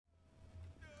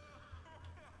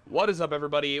What is up,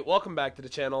 everybody? Welcome back to the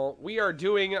channel. We are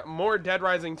doing more Dead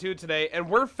Rising 2 today, and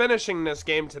we're finishing this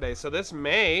game today, so it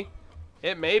may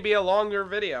be a longer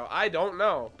video. I don't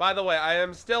know. By the way, I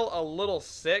am still a little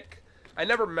sick. I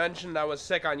never mentioned I was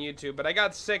sick on YouTube, but I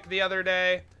got sick the other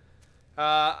day.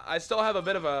 I still have a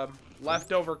bit of a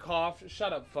leftover cough.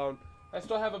 Shut up, phone. I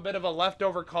still have a bit of a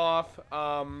leftover cough.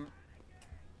 Not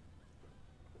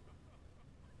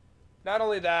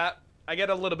only that, I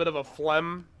get a little bit of a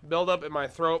phlegm buildup in my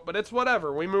throat, but it's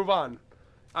whatever. We move on.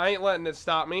 I ain't letting it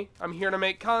stop me. I'm here to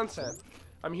make content.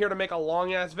 I'm here to make a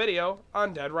long-ass video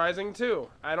on Dead Rising 2.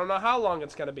 I don't know how long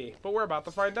it's going to be, but we're about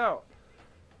to find out.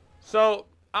 So,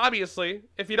 obviously,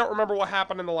 if you don't remember what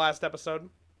happened in the last episode,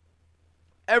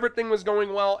 everything was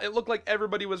going well. It looked like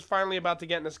everybody was finally about to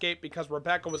get an escape because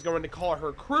Rebecca was going to call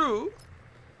her crew.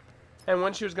 And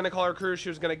when she was going to call her crew, she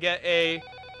was going to get a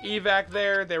evac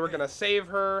there. They were going to save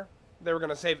her. They were going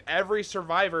to save every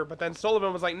survivor, but then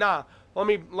Sullivan was like, nah, let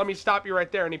me stop you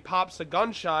right there. And he pops a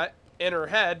gunshot in her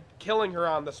head, killing her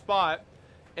on the spot.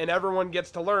 And everyone gets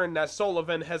to learn that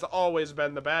Sullivan has always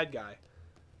been the bad guy.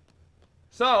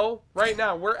 So, right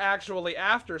now, we're actually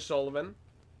after Sullivan.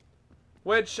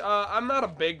 Which, I'm not a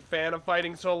big fan of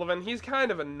fighting Sullivan. He's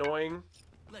kind of annoying.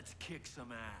 Let's kick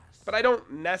some ass. But I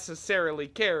don't necessarily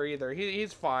care either.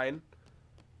 He's fine.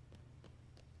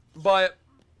 But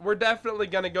we're definitely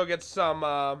gonna go get some,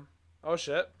 oh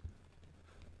shit.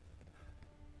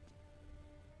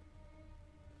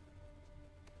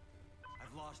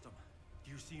 I've lost him. Do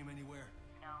you see him anywhere?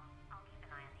 No, I'll keep an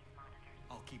eye on these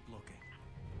monitors. I'll keep looking.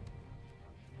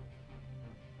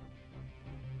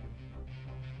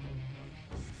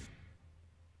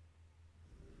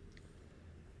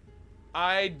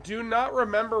 I do not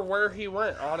remember where he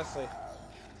went, honestly.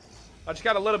 I just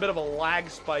got a little bit of a lag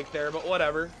spike there, but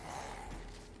whatever.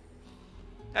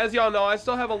 As y'all know, I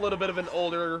still have a little bit of an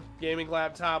older gaming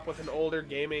laptop with an older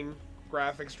gaming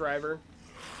graphics driver.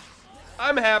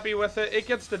 I'm happy with it. It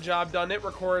gets the job done. It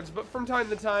records, but from time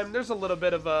to time, there's a little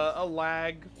bit of a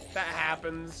lag. That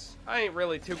happens. I ain't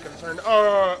really too concerned.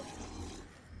 I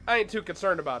ain't too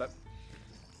concerned about it.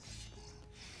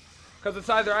 Because it's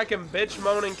either I can bitch,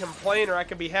 moan, and complain, or I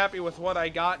can be happy with what I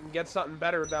got and get something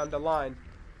better down the line.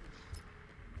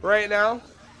 Right now,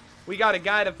 we got a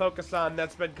guy to focus on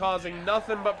that's been causing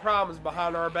nothing but problems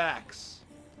behind our backs.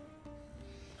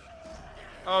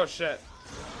 Oh, shit.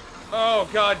 Oh,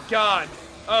 God.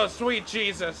 Oh, sweet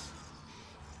Jesus.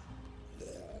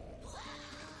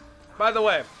 By the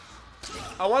way,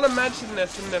 I want to mention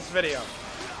this in this video.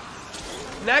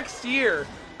 Next year,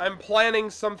 I'm planning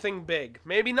something big.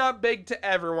 Maybe not big to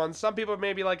everyone. Some people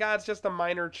may be like, it's just a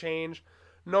minor change.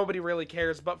 Nobody really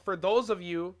cares. But for those of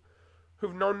you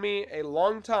who've known me a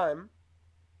long time,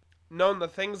 known the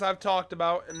things I've talked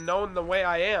about, and known the way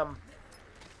I am,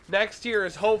 next year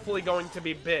is hopefully going to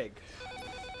be big.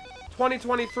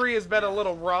 2023 has been a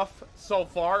little rough so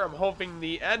far. I'm hoping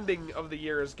the ending of the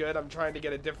year is good. I'm trying to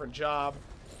get a different job.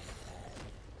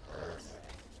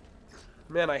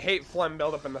 Man, I hate phlegm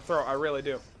buildup in the throat. I really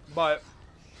do. But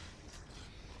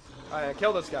I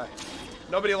kill this guy.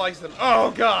 Nobody likes them. Oh,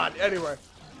 God. Anyway.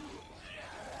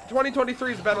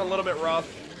 2023 has been a little bit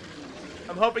rough.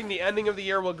 I'm hoping the ending of the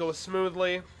year will go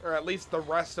smoothly, or at least the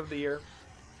rest of the year.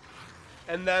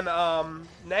 And then,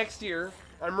 next year,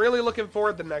 I'm really looking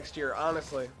forward to next year,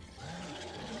 honestly.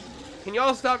 Can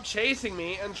y'all stop chasing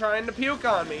me and trying to puke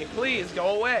on me? Please,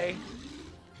 go away.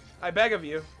 I beg of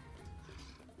you.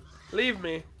 Leave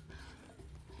me.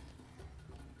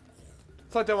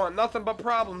 It's like they want nothing but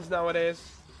problems nowadays.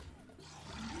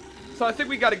 So I think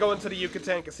we gotta go into the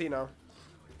Yucatan Casino.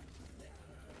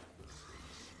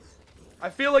 I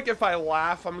feel like if I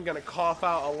laugh, I'm gonna cough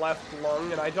out a left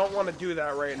lung, and I don't want to do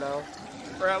that right now.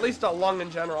 Or at least a lung in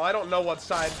general. I don't know what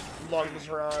side lungs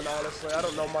are on, honestly. I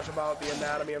don't know much about the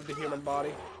anatomy of the human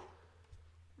body.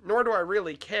 Nor do I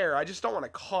really care. I just don't want to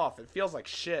cough. It feels like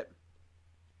shit.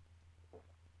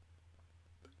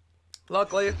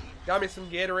 Luckily, got me some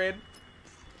Gatorade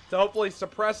to hopefully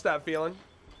suppress that feeling.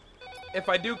 If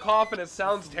I do cough and it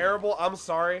sounds terrible, I'm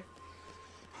sorry.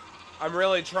 I'm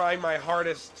really trying my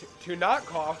hardest to not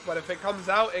cough, but if it comes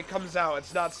out, it comes out.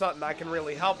 It's not something I can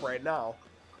really help right now.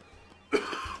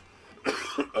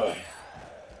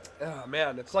 Oh,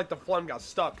 man, it's like the phlegm got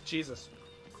stuck. Jesus.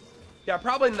 Yeah,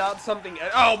 probably not something...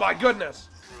 Oh, my goodness!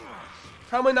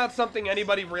 Probably not something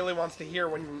anybody really wants to hear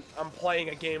when I'm playing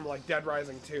a game like Dead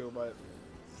Rising 2, but...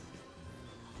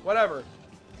 whatever.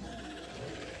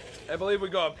 I believe we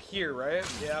go up here, right?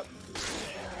 Yep.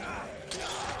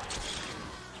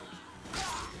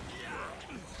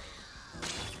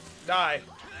 Die.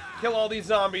 Kill all these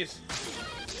zombies.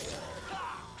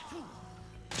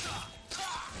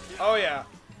 Oh yeah.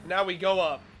 Now we go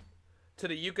up to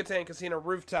the Yucatan Casino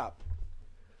rooftop.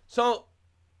 So,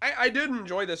 I did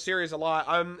enjoy this series a lot.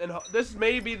 And this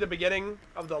may be the beginning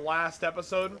of the last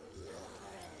episode.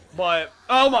 But,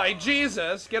 oh my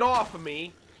Jesus, get off of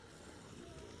me.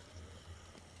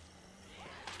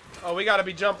 Oh, we gotta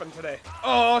be jumping today.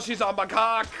 Oh, she's on my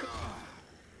cock.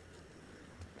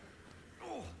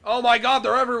 Oh my God,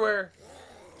 they're everywhere.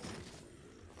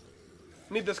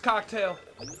 Need this cocktail.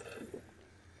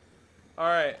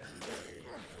 Alright.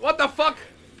 What the fuck?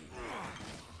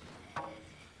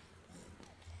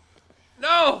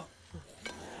 No!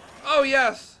 Oh,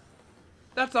 yes.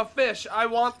 That's a fish. I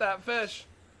want that fish.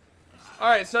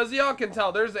 Alright, so as y'all can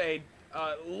tell, there's a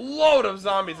load of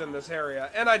zombies in this area.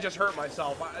 And I just hurt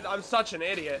myself. I'm such an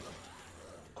idiot.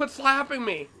 Quit slapping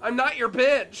me. I'm not your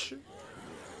bitch.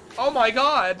 Oh my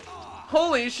God.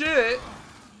 Holy shit.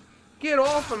 Get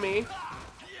off of me.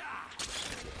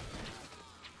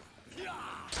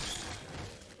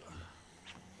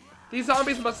 These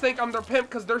zombies must think I'm their pimp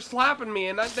because they're slapping me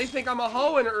and they think I'm a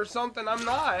hoe in it or something. I'm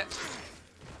not.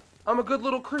 I'm a good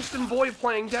little Christian boy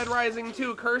playing Dead Rising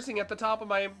 2, cursing at the top of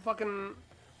my fucking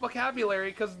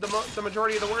vocabulary because the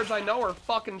majority of the words I know are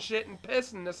fucking shit and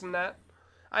piss and this and that.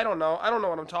 I don't know. I don't know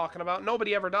what I'm talking about.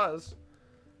 Nobody ever does.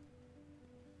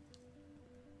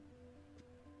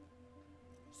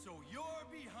 So you're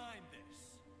behind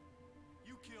this.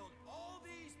 You killed all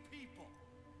these people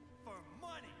for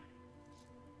money.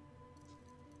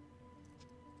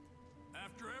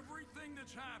 After everything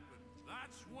that's happened,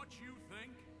 that's what you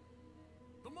think?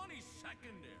 The money's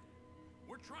secondary.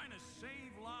 We're trying to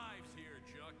save lives here,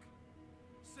 Chuck.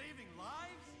 Saving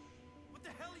lives? What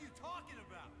the hell are you talking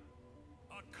about?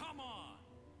 Come on!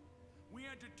 We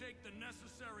had to take the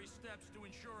necessary steps to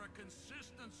ensure a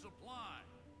consistent supply.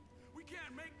 We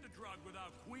can't make the drug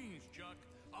without queens, Chuck.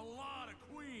 A lot of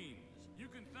queens. You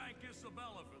can thank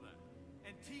Isabella for that.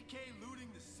 And TK looting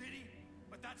the city?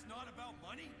 But that's not about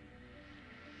money?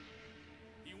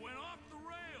 He went off the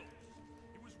rails.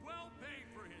 He was well paid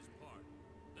for his part.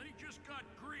 Then he just got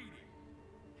greedy.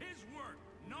 His work,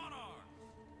 not ours.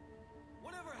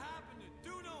 Whatever happened to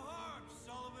do no harm,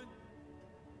 Sullivan?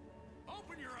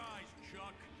 Open your eyes,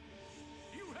 Chuck.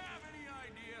 Do you have any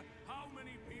idea how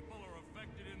many people are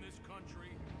affected in this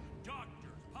country?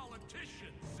 Doctors,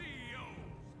 politicians, CEOs.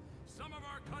 Some of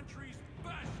our country's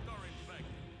best are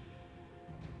infected.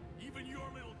 Even your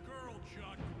little girl,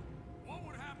 Chuck. What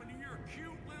would happen to your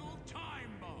cute little time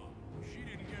bomb if she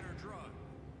didn't get her drug?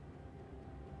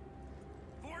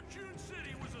 Fortune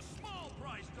City was a small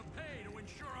price to pay to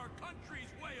ensure our country's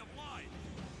way of life.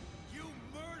 You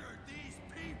murdered these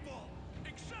people!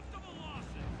 Acceptable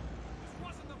losses. This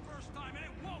wasn't the first time, and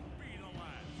it won't be the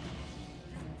last.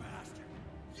 You bastard!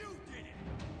 You did it!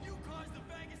 You caused the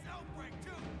Vegas outbreak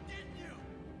too, didn't you?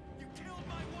 You killed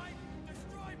my wife,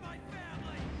 destroyed my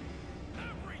family!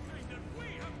 Everything that we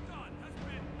have done has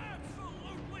been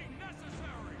absolutely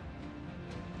necessary.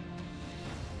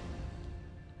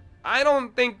 I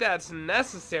don't think that's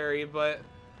necessary, but...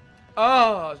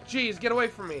 Oh, jeez, get away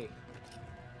from me.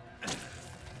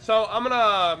 So, I'm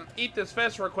gonna eat this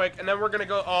fish real quick, and then we're gonna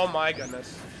go... Oh, my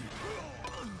goodness.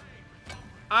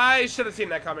 I should have seen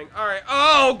that coming. Alright.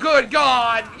 Oh, good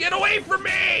God! Get away from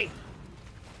me!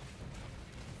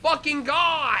 Fucking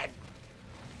God!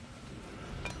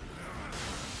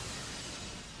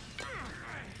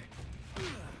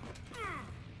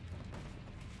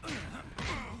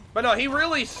 But no, he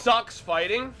really sucks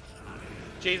fighting.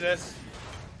 Jesus.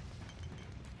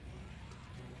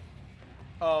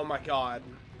 Oh my God.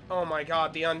 Oh my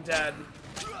God, the undead.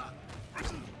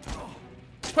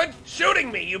 Quit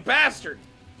shooting me, you bastard!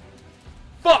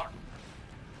 Fuck!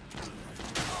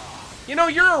 You know,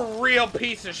 you're a real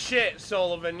piece of shit,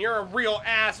 Sullivan. You're a real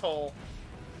asshole.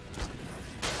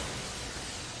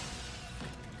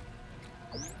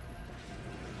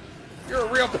 You're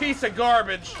a real piece of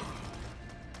garbage.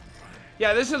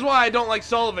 Yeah, this is why I don't like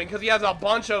Sullivan, because he has a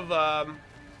bunch of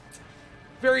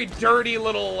very dirty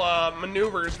little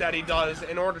maneuvers that he does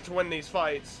in order to win these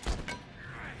fights.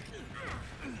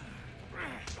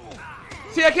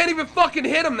 See, I can't even fucking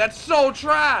hit him. That's so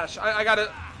trash. I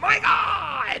gotta... My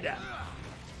God!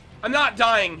 I'm not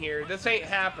dying here. This ain't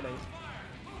happening.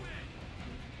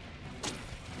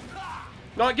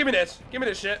 No, give me this. Give me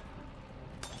this shit.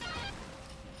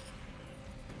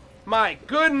 My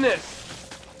goodness.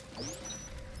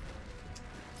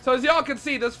 So as y'all can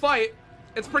see, this fight,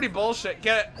 it's pretty bullshit.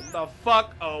 Get the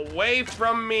fuck away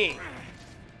from me.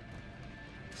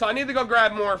 So I need to go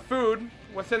grab more food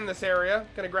within this area.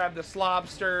 Gonna grab this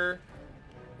lobster.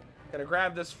 Gonna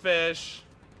grab this fish.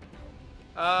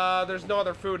 There's no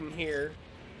other food in here.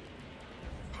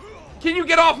 Can you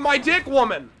get off my dick,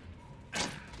 woman?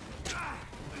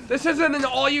 This isn't an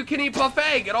all-you-can-eat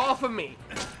buffet. Get off of me.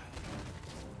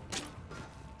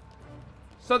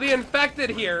 So the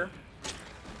infected here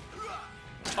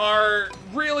are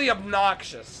really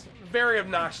obnoxious. Very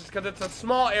obnoxious, because it's a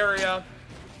small area,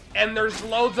 and there's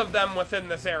loads of them within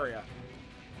this area.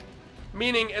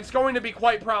 Meaning, it's going to be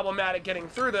quite problematic getting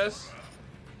through this,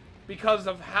 because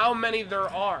of how many there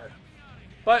are.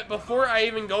 But before I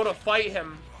even go to fight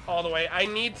him all the way, I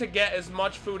need to get as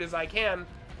much food as I can,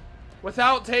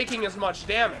 without taking as much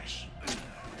damage.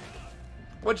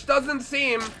 Which doesn't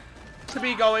seem to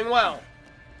be going well.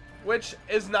 Which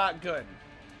is not good.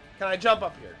 Can I jump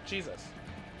up here? Jesus.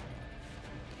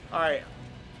 Alright.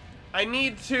 I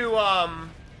need to,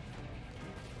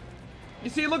 You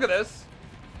see, look at this.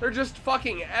 They're just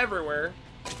fucking everywhere.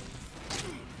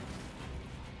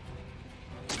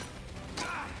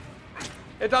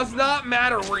 It does not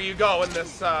matter where you go in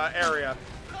this area.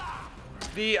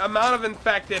 The amount of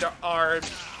infected are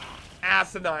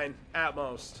asinine at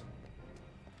most.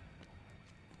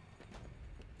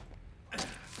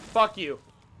 Fuck you.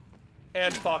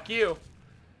 And fuck you.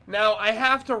 Now, I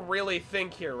have to really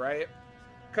think here, right?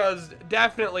 Because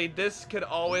definitely this could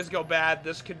always go bad.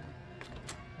 This could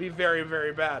be very,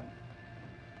 very bad.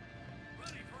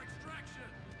 Ready for extraction.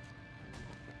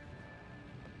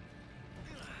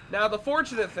 Now, the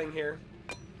fortunate thing here...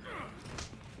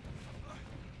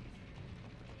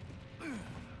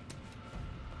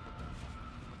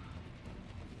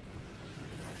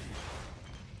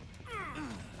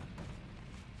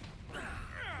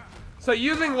 So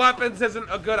using weapons isn't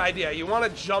a good idea. You want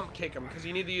to jump kick him because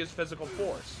you need to use physical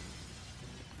force.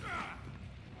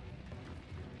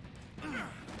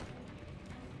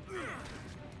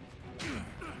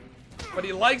 But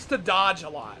he likes to dodge a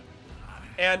lot.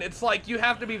 And it's like you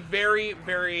have to be very,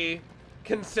 very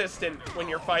consistent when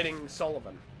you're fighting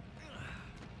Sullivan.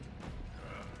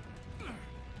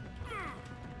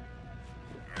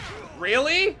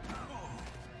 Really?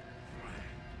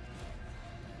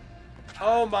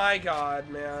 Oh my god,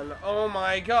 man. Oh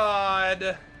my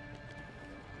god.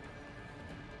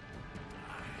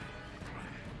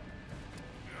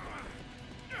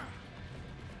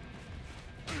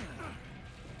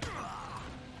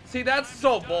 See, that's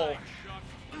so bull.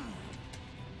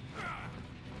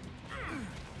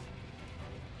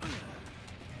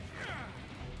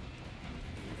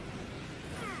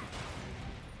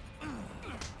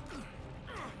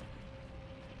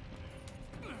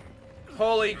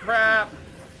 Holy crap.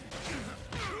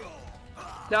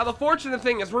 Now, the fortunate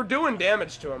thing is we're doing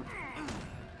damage to him.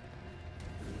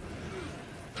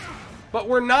 But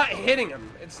we're not hitting him.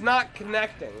 It's not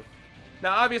connecting.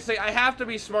 Now, obviously, I have to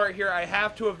be smart here. I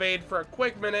have to evade for a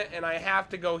quick minute, and I have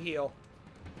to go heal.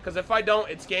 Because if I don't,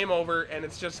 it's game over, and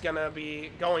it's just going to be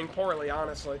going poorly,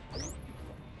 honestly.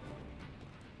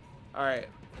 Alright.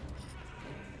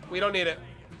 We don't need it.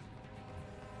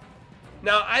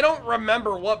 Now, I don't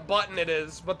remember what button it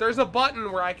is, but there's a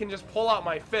button where I can just pull out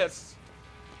my fists.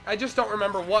 I just don't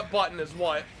remember what button is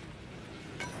what.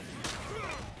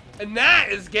 And that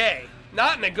is gay.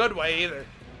 Not in a good way, either.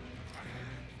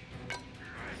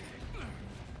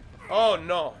 Oh,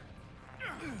 no.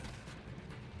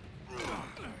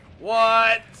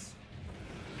 What?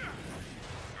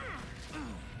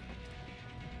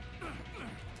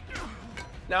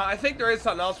 Now, I think there is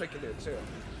something else we can do, too.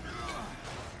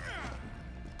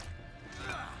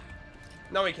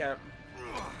 No, we can't.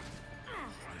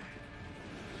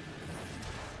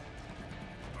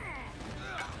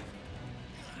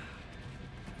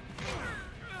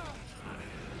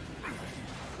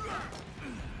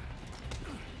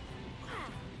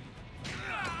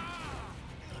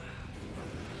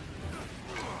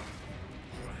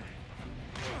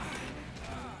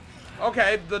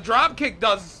 Okay, the drop kick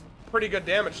does pretty good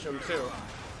damage to him, too.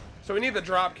 So we need to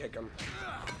drop kick him.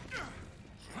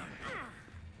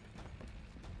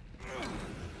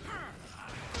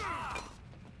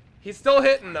 He's still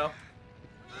hitting, though.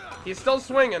 He's still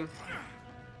swinging.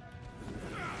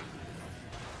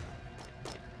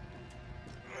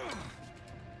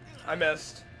 I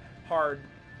missed. Hard.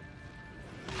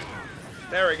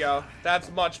 There we go.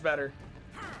 That's much better.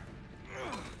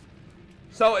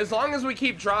 So, as long as we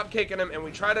keep drop kicking him and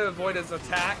we try to avoid his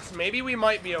attacks, maybe we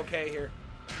might be okay here.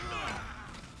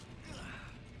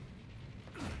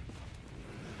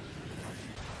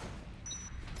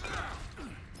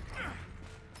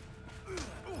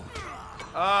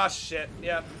 Ah, shit.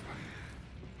 Yep.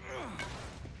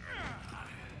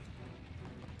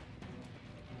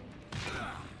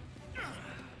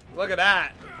 Look at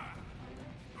that.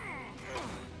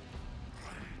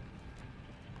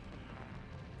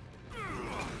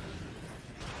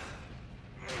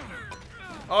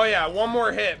 Oh yeah, one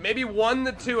more hit. Maybe 1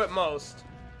 to 2 at most.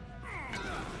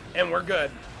 And we're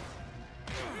good.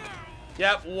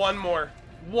 Yep, one more.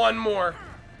 One more.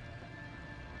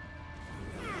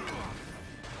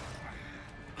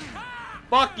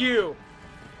 Fuck you.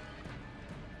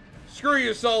 Screw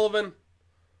you, Sullivan.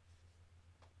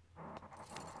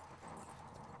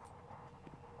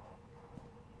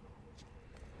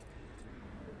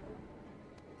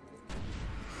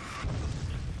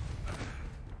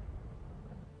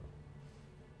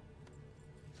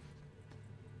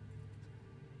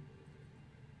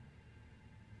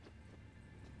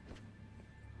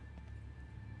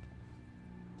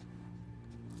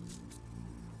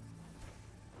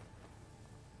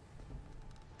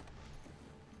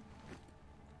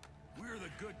 We're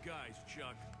the good guys,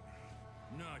 Chuck.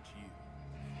 Not you.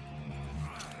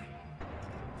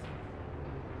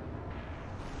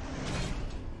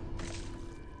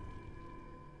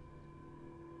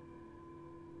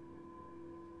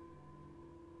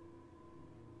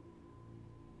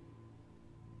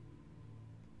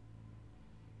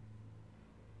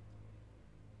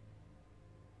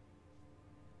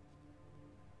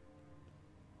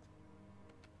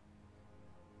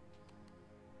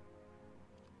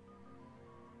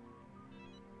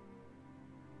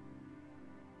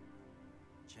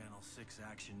 Channel 6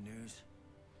 Action News.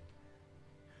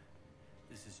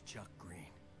 This is Chuck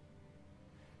Green.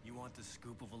 You want the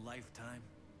scoop of a lifetime?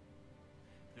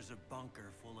 There's a bunker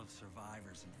full of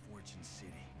survivors in Fortune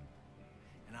City.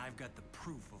 And I've got the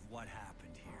proof of what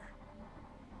happened here.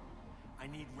 I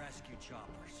need rescue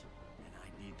choppers, and I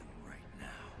need them right now.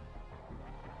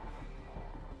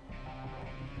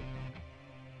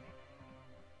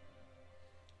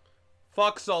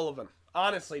 Fuck Sullivan.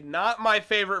 Honestly, not my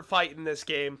favorite fight in this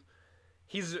game.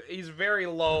 He's very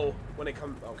low when it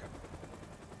comes... Okay.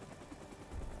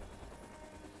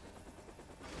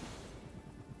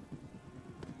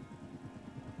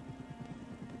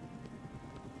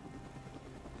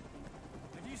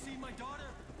 Have you seen my daughter?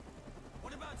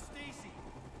 What about Stacy?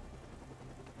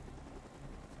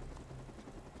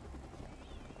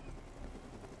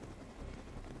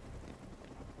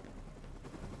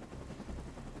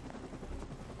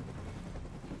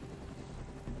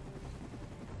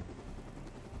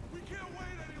 We can't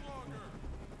wait any longer!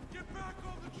 Get back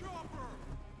on the chopper!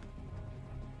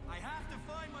 I have to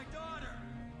find my daughter.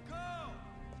 Go!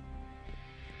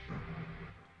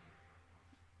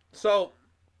 So,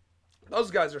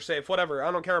 those guys are safe. Whatever.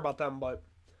 I don't care about them, but...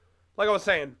 Like I was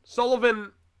saying,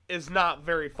 Sullivan is not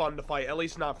very fun to fight. At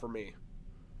least not for me.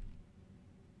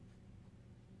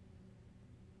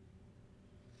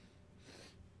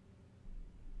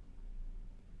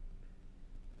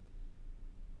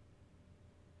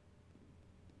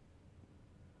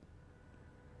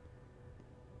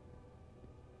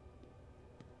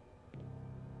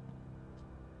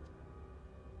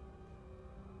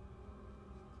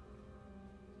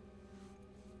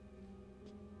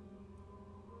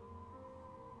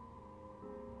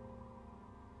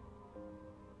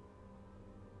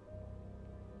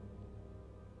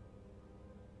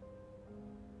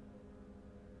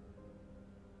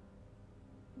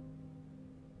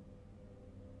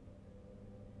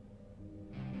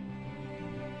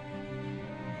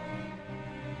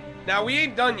 Now, we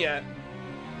ain't done yet.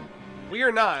 We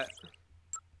are not.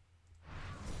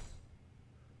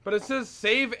 But it says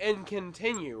save and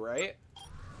continue, right?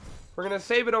 We're going to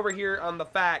save it over here on the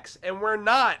facts, and we're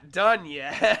not done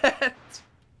yet.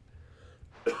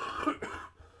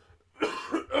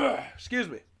 Excuse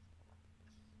me.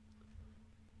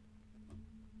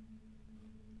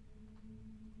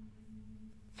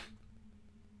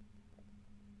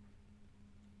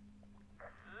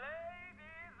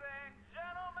 Ladies and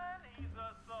gentlemen, he's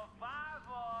a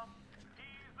survivor.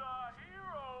 He's a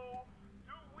hero.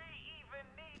 Do we even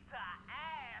need to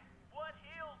ask what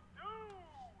he'll do?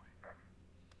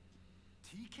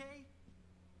 TK?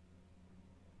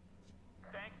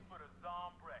 Thanks for the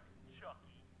Zombrex,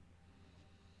 Chucky.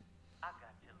 I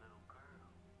got your little girl.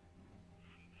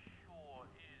 She sure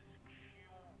is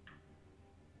cute.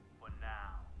 For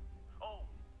now. Oh,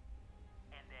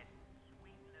 and that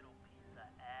sweet little piece of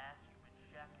ass you've been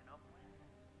shacking up with?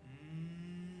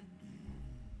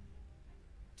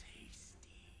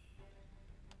 Tasty.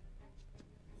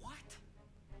 What?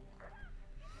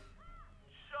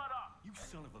 Shut up! You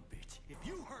son of a bitch. If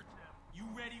you hurt them, you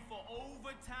ready for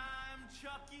overtime,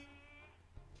 Chucky?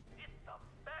 It's the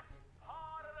best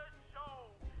part of the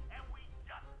show, and we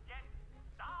just get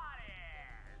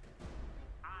started.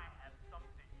 I have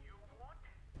something you want,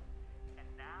 and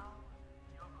now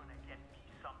you're gonna get me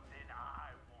something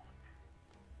I want.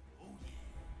 Oh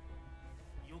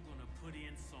yeah. You're gonna put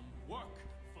in some work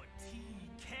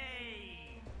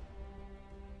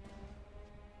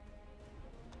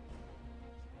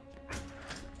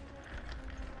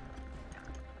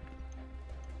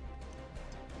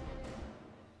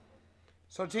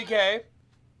So TK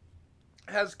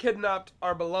has kidnapped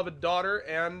our beloved daughter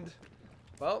and,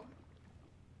 well,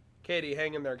 Katie,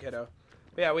 hang in there, kiddo.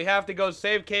 But yeah, we have to go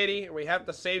save Katie. We have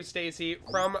to save Stacy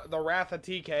from the wrath of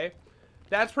TK.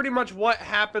 That's pretty much what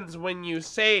happens when you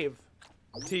save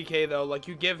TK, though. Like,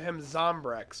 you give him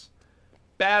Zombrex.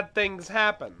 Bad things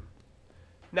happen.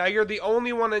 Now, you're the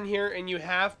only one in here, and you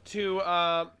have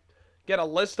to get a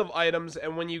list of items.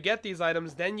 And when you get these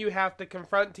items, then you have to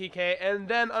confront TK. And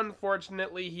then,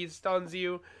 unfortunately, he stuns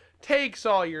you, takes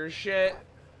all your shit.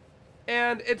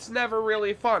 And it's never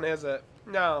really fun, is it?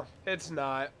 No, it's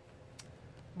not.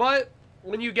 But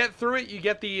when you get through it, you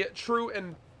get the true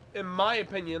and, in my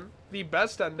opinion, the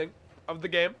best ending of the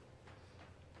game.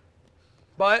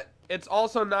 But it's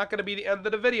also not going to be the end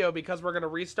of the video because we're going to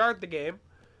restart the game.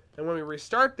 And when we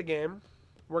restart the game,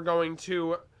 we're going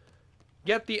to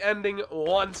get the ending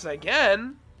once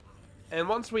again. And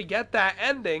once we get that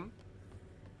ending,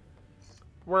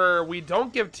 where we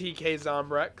don't give TK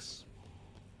Zombrex,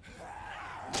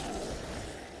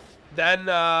 then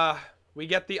we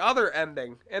get the other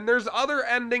ending. And there's other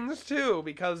endings too,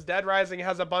 because Dead Rising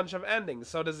has a bunch of endings.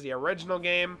 So does the original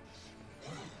game,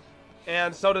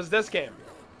 and so does this game.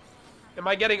 Am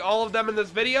I getting all of them in this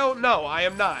video? No, I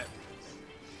am not.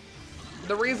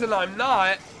 The reason I'm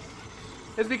not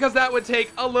is because that would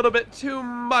take a little bit too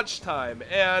much time,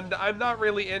 and I'm not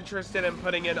really interested in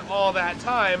putting in all that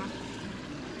time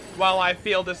while I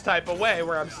feel this type of way,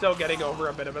 where I'm still getting over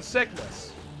a bit of a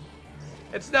sickness.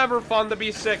 It's never fun to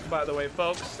be sick, by the way,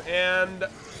 folks, and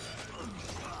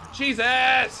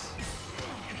Jesus!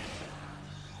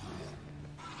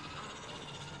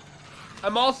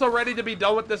 I'm also ready to be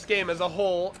done with this game as a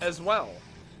whole as well.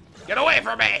 Get away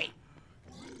from me!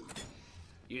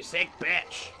 You sick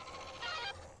bitch.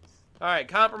 Alright,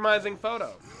 compromising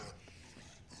photo.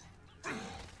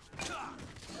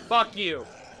 Fuck you.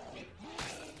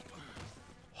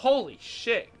 Holy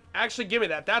shit. Actually, give me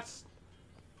that. That's...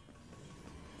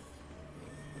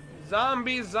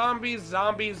 Zombies, zombies,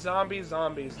 zombies, zombies,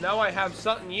 zombies. Now I have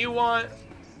something you want,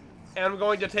 and I'm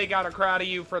going to take out a crowd of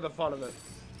you for the fun of it.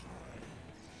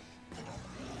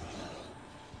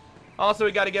 Also,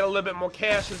 we got to get a little bit more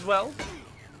cash as well.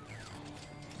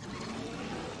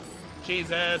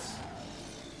 Jesus.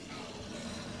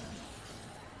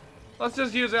 Let's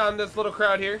just use it on this little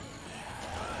crowd here.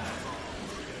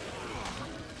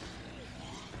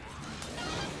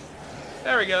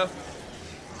 There we go.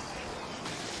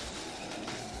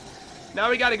 Now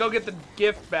we gotta go get the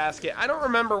gift basket. I don't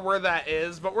remember where that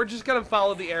is, but we're just gonna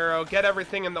follow the arrow, get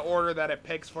everything in the order that it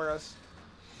picks for us.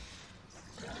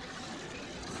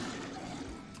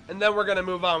 And then we're gonna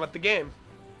move on with the game.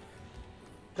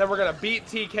 Then we're gonna beat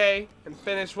TK and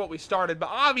finish what we started. But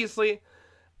obviously,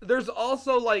 there's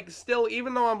also, like, still,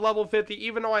 even though I'm level 50,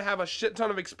 even though I have a shit ton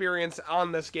of experience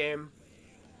on this game,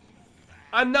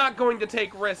 I'm not going to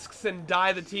take risks and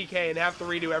die the TK and have to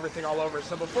redo everything all over.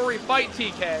 So before we fight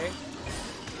TK,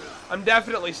 I'm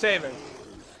definitely saving.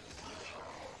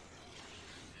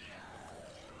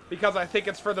 Because I think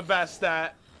it's for the best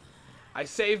that I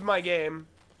save my game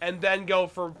and then go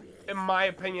for, in my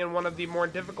opinion, one of the more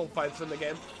difficult fights in the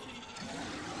game.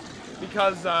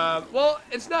 Because, well,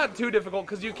 it's not too difficult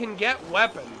because you can get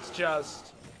weapons,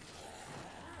 just...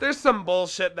 There's some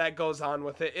bullshit that goes on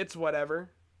with it. It's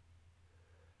whatever.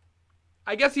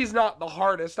 I guess he's not the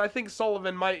hardest. I think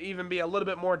Sullivan might even be a little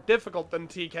bit more difficult than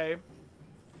TK.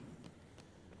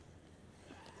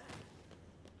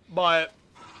 But,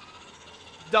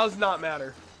 does not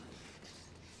matter.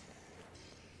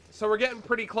 So we're getting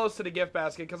pretty close to the gift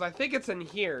basket because I think it's in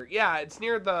here. Yeah, it's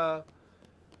near the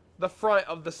front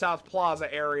of the South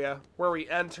Plaza area where we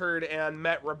entered and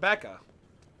met Rebecca.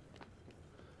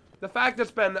 The fact it's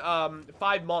been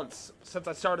 5 months since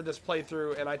I started this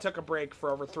playthrough, and I took a break for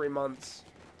over 3 months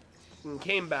and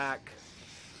came back.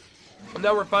 And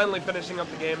now we're finally finishing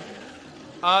up the game.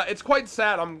 It's quite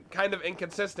sad. I'm kind of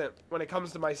inconsistent when it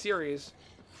comes to my series.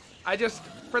 I just,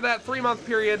 for that 3-month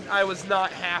period, I was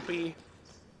not happy.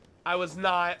 I was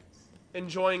not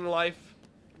enjoying life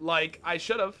like I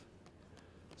should have.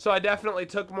 So I definitely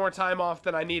took more time off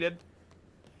than I needed.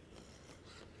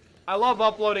 I love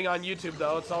uploading on YouTube,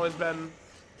 though. It's always been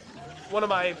one of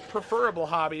my preferable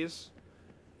hobbies.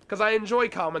 Because I enjoy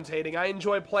commentating. I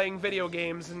enjoy playing video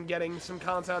games and getting some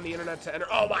content on the internet to enter.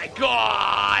 Oh my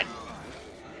god!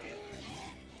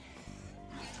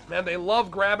 Man, they love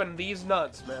grabbing these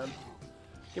nuts, man.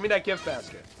 Give me that gift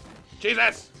basket.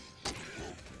 Jesus!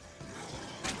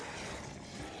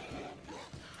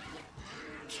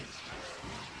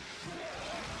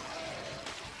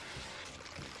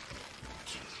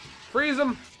 Freeze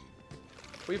them!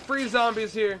 We freeze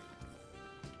zombies here.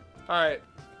 Alright.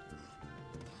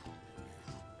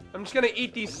 I'm just gonna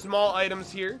eat these small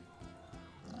items here.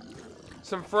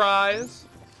 Some fries.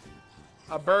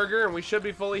 A burger, and we should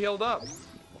be fully healed up.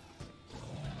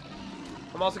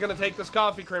 I'm also gonna take this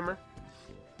coffee creamer.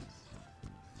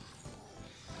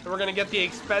 And we're gonna get the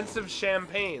expensive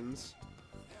champagnes.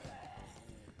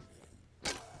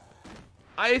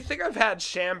 I think I've had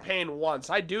champagne once.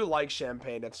 I do like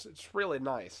champagne. It's really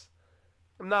nice.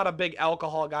 I'm not a big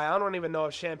alcohol guy. I don't even know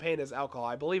if champagne is alcohol.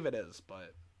 I believe it is,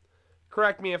 but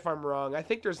correct me if I'm wrong. I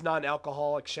think there's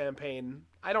non-alcoholic champagne.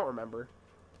 I don't remember.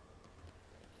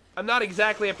 I'm not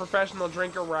exactly a professional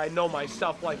drinker where I know my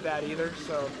stuff like that either,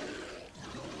 so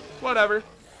whatever.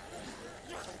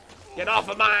 Get off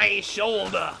of my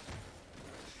shoulder.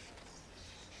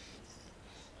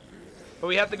 But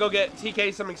we have to go get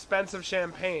TK some expensive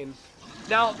champagne.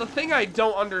 Now, the thing I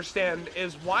don't understand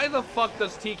is why the fuck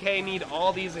does TK need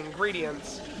all these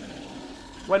ingredients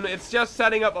when it's just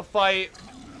setting up a fight?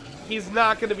 He's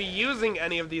not going to be using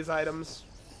any of these items.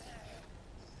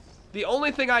 The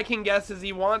only thing I can guess is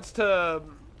he wants to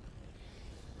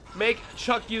make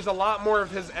Chuck use a lot more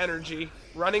of his energy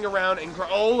running around and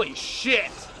holy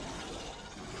shit!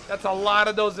 That's a lot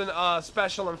of those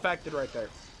special infected right there.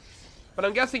 But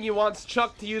I'm guessing he wants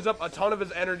Chuck to use up a ton of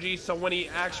his energy, so when he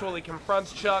actually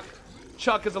confronts Chuck,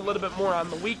 Chuck is a little bit more on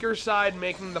the weaker side,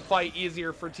 making the fight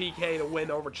easier for TK to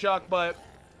win over Chuck. But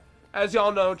as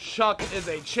y'all know, Chuck is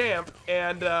a champ,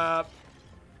 and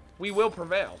we will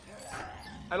prevail.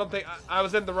 I don't think... I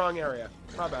was in the wrong area.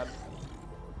 My bad.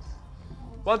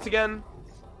 Once again,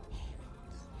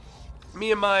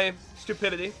 me and my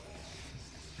stupidity.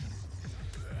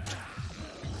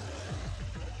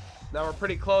 Now we're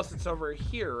pretty close. It's over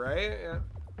here, right? Yeah.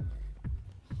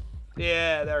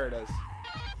 Yeah, there it is.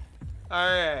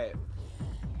 Alright.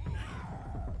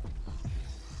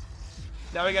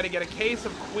 Now we gotta get a case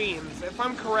of Queens. If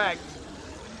I'm correct,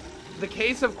 the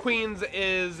case of Queens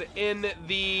is in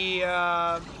the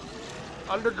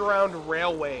underground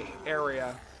railway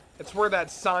area. It's where that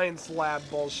science lab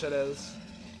bullshit is.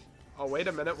 Oh, wait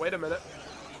a minute, wait a minute.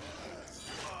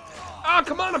 Ah,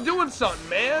 come on, I'm doing something,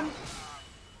 man!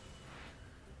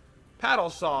 Paddle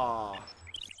saw.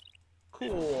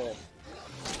 Cool.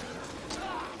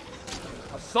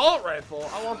 Assault rifle?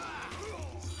 I want...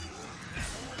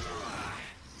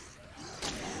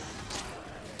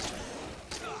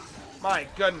 My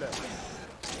goodness.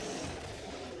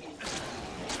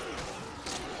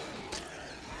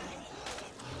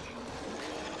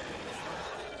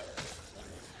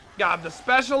 God, the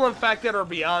special infected are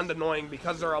beyond annoying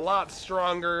because they're a lot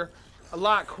stronger, a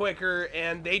lot quicker,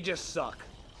 and they just suck.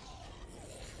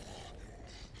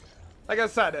 Like I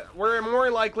said, we're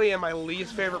more likely in my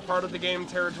least favorite part of the game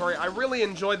territory. I really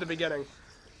enjoyed the beginning.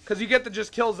 Because you get to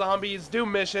just kill zombies, do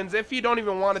missions. If you don't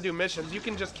even want to do missions, you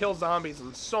can just kill zombies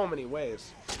in so many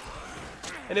ways.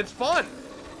 And it's fun.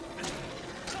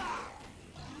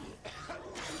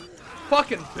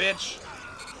 Fucking bitch.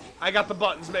 I got the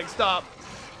buttons mixed up.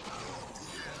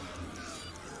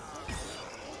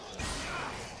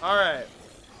 Alright.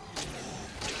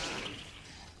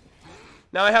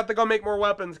 Now I have to go make more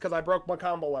weapons because I broke my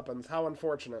combo weapons. How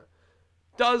unfortunate.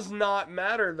 Does not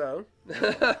matter, though.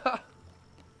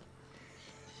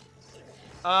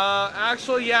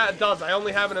 Actually, yeah, it does. I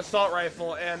only have an assault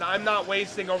rifle, and I'm not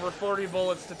wasting over 40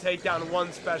 bullets to take down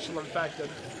one special infected.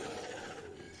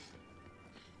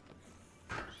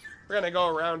 We're gonna go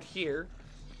around here.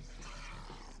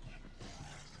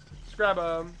 Let's grab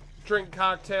a drink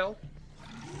cocktail.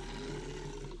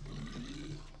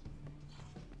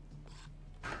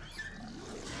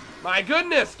 My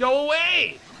goodness, go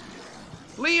away!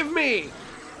 Leave me!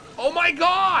 Oh my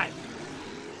god!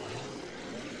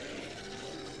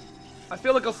 I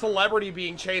feel like a celebrity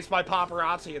being chased by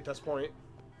paparazzi at this point.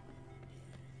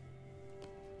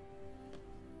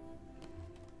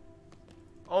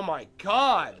 Oh my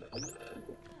god!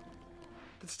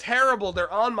 It's terrible.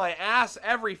 They're on my ass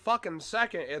every fucking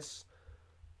second. It's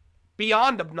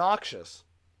beyond obnoxious.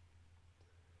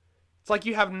 It's like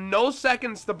you have no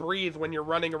seconds to breathe when you're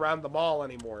running around the mall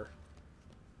anymore.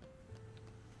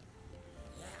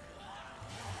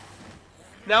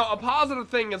 Now, a positive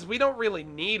thing is we don't really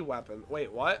need weapons.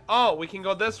 Wait, what? Oh, we can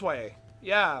go this way.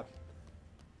 Yeah.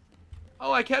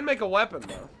 Oh, I can make a weapon,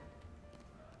 though.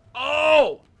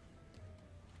 Oh!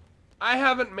 I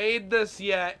haven't made this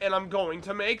yet, and I'm going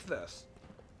to make this.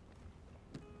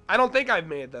 I don't think I've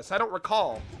made this. I don't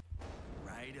recall.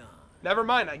 Right on. Never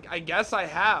mind. I guess I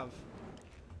have.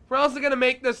 We're also going to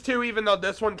make this, too, even though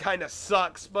this one kind of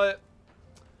sucks, but...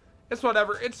 It's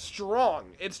whatever. It's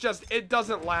strong. It's just, it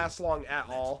doesn't last long at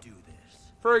all. Let's do this.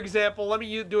 For example, let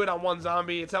me do it on one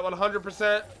zombie. It's at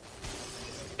 100%.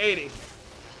 80.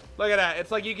 Look at that.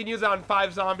 It's like you can use it on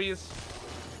 5 zombies.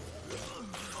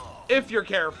 If you're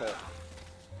careful.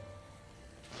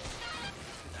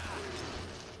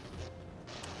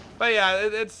 But yeah,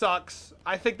 it sucks.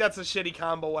 I think that's a shitty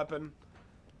combo weapon.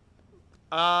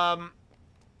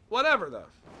 Whatever though.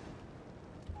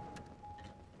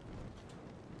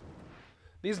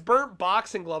 These burnt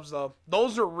boxing gloves though,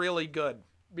 those are really good.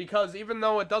 Because even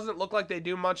though it doesn't look like they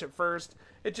do much at first,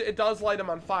 it does light them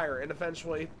on fire and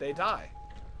eventually they die.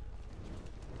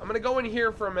 I'm gonna go in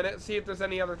here for a minute and see if there's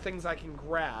any other things I can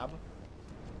grab.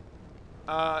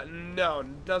 No,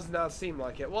 does not seem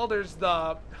like it. Well, there's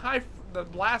the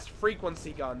blast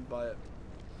frequency gun, but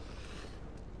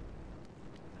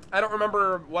I don't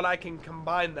remember what I can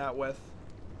combine that with.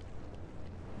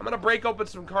 I'm gonna break open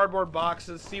some cardboard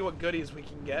boxes, see what goodies we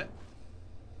can get.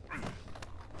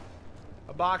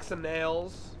 A box of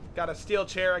nails. Got a steel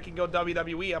chair. I can go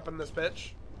WWE up in this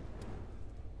bitch.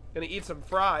 Gonna eat some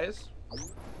fries.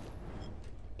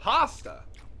 Pasta.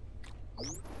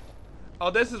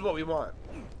 Oh, this is what we want.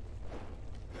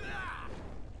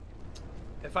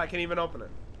 If I can even open it.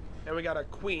 And we got a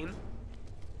queen.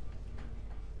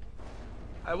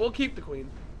 I will keep the queen.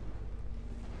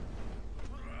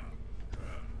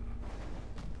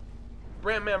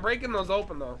 Man, breaking those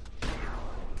open though.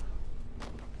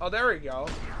 Oh, there we go.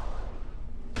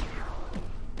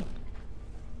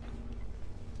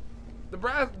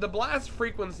 The blast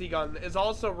frequency gun is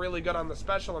also really good on the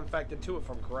special infected too, if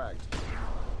I'm correct.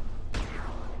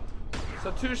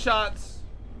 So 2 shots.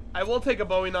 I will take a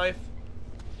Bowie knife.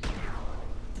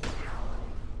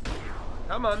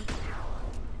 Come on.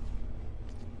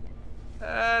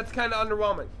 It's kind of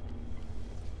underwhelming.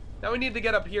 Now we need to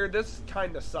get up here. This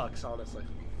kind of sucks, honestly.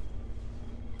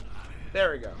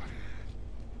 There we go.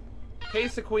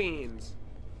 Case of queens.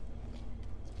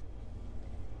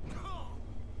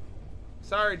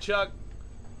 Sorry, Chuck.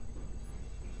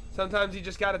 Sometimes you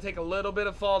just gotta take a little bit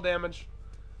of fall damage.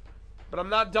 But I'm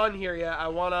not done here yet. I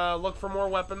wanna look for more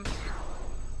weapons.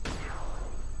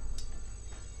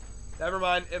 Never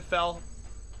mind, it fell.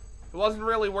 It wasn't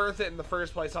really worth it in the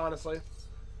first place, honestly.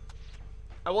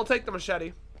 I will take the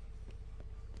machete.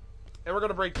 And we're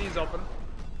gonna break these open.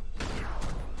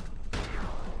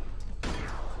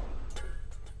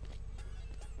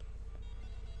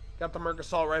 Got the Merc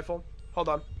assault rifle. Hold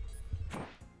on.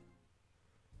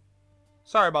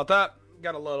 Sorry about that.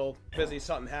 Got a little busy.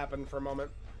 Something happened for a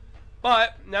moment.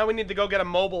 But now we need to go get a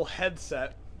mobile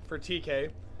headset for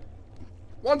TK.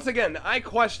 Once again, I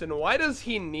question, why does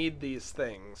he need these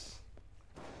things?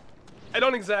 I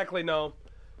don't exactly know.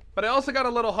 But I also got a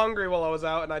little hungry while I was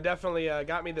out, and I definitely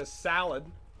got me this salad.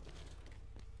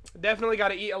 Definitely got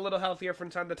to eat a little healthier from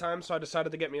time to time, so I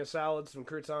decided to get me a salad, some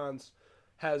croutons.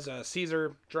 Has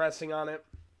Caesar dressing on it.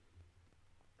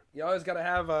 You always got to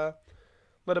have a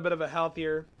little bit of a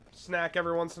healthier snack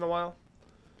every once in a while.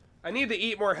 I need to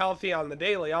eat more healthy on the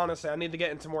daily, honestly. I need to get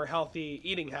into more healthy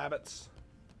eating habits.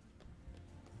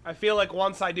 I feel like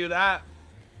once I do that,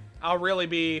 I'll really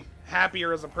be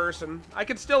happier as a person. I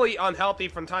could still eat unhealthy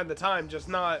from time to time, just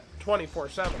not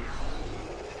 24/7.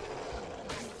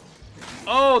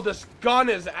 Oh, this gun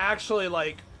is actually,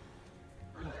 like,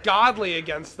 godly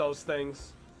against those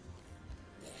things.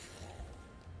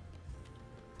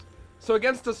 So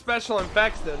against the special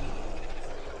infected.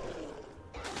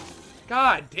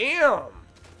 God damn.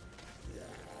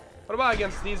 What about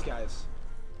against these guys?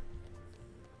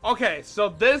 Okay, so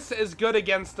this is good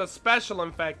against the special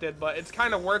infected, but it's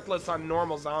kind of worthless on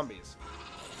normal zombies.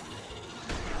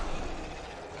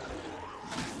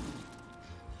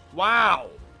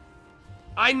 Wow.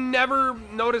 I never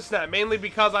noticed that, mainly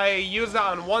because I used it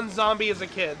on one zombie as a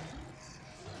kid.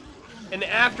 And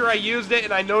after I used it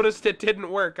and I noticed it didn't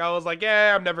work, I was like,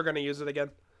 yeah, I'm never going to use it again.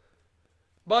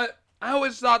 But I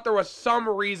always thought there was some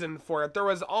reason for it. There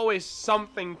was always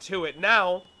something to it.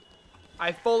 Now,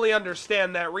 I fully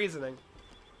understand that reasoning.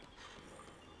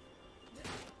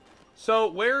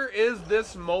 So, where is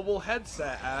this mobile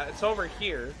headset at? It's over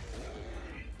here.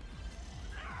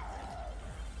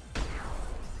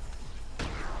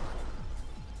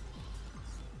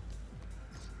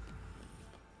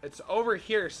 It's over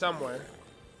here somewhere.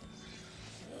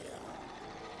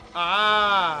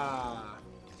 Ah.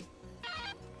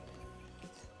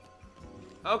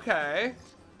 Okay.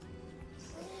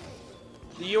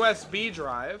 The USB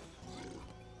drive.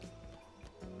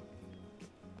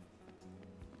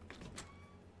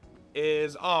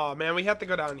 Is, oh man, we have to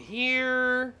go down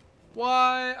here.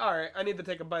 Why? Alright, I need to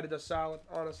take a bite of this salad,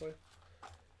 honestly.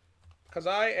 Because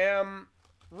I am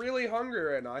really hungry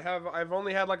right now. I've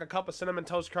only had like a cup of Cinnamon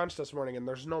Toast Crunch this morning, and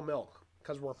there's no milk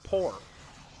because we're poor.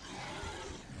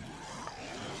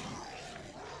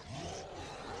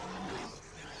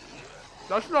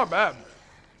 That's not bad.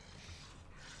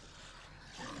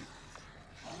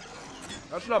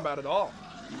 That's not bad at all.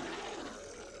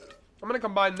 I'm gonna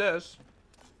combine this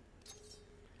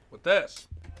with this.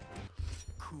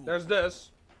 Cool. There's this.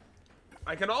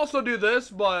 I can also do this,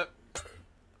 but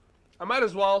I might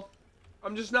as well.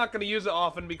 I'm just not gonna use it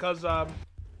often because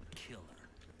Killer.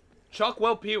 Chuck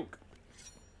will puke.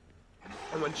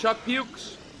 And when Chuck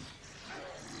pukes,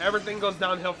 everything goes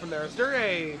downhill from there. Is there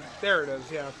a... There it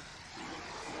is, yeah.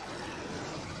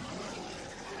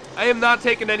 I am not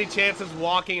taking any chances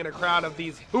walking in a crowd of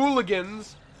these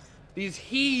hooligans. These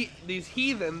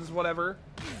heathens, whatever.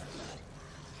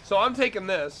 So I'm taking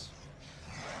this.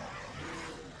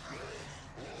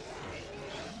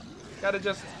 Gotta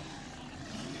just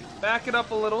back it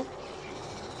up a little.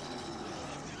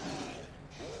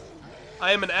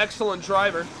 I am an excellent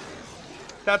driver.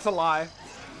 That's a lie.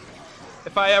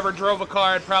 If I ever drove a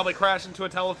car, I'd probably crash into a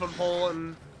telephone pole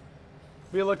and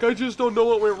be like, I just don't know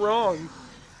what went wrong.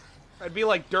 I'd be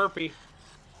like Derpy.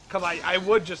 Because I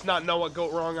would just not know what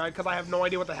went wrong, because I have no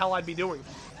idea what the hell I'd be doing.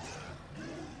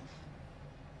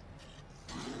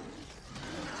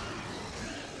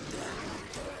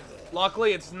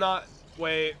 Luckily, it's not...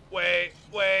 Wait.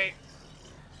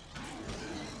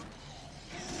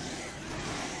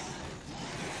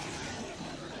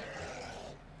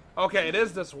 Okay, it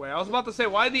is this way. I was about to say,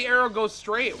 why did the arrow go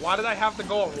straight? Why did I have to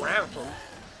go around him?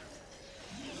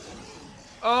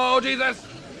 Oh, Jesus!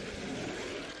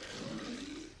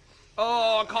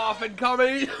 Oh, coffin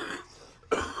coming!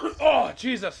 Oh,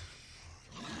 Jesus!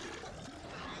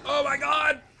 Oh my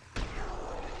God!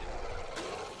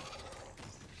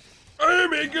 Oh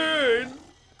my God!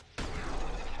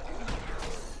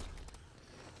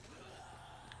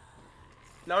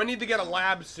 Now I need to get a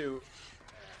lab suit.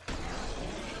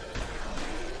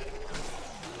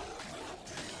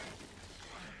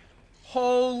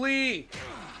 Holy!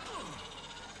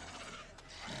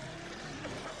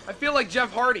 I feel like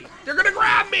Jeff Hardy. They're gonna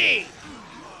grab me!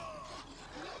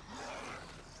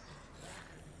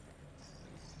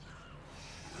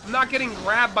 I'm not getting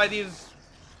grabbed by these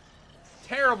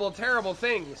terrible, terrible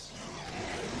things.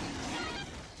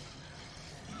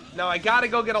 Now I gotta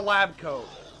go get a lab coat.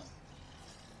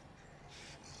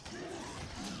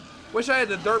 Wish I had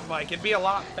the dirt bike. It'd be a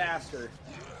lot faster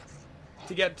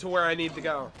to get to where I need to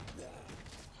go.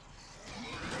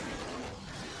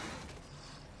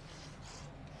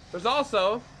 There's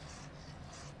also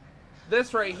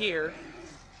this right here.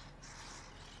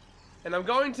 And I'm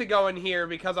going to go in here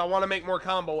because I want to make more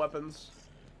combo weapons.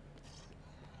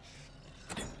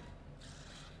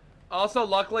 Also,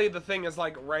 luckily, the thing is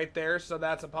like right there, so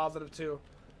that's a positive too.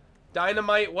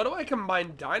 Dynamite. What do I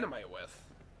combine dynamite with?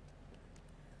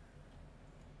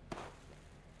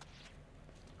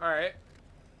 Alright.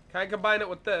 Can I combine it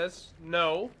with this?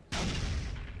 No.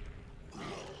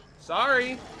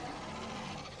 Sorry.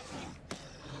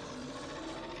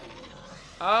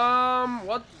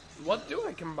 What do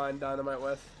I combine dynamite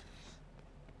with?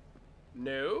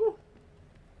 No?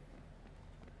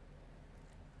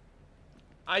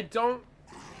 I don't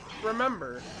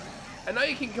remember. I know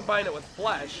you can combine it with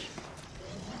flesh.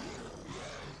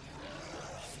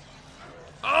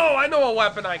 Oh, I know a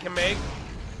weapon I can make.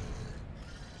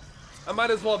 I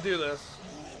might as well do this.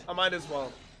 I might as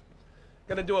well.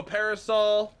 Gonna do a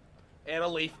parasol and a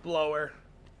leaf blower.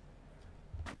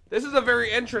 This is a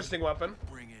very interesting weapon.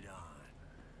 Bring it on.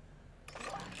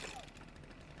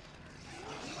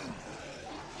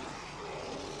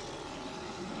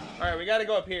 Alright, we gotta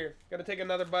go up here. Gotta take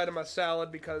another bite of my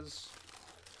salad because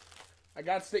I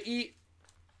gots to eat.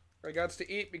 I gots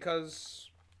to eat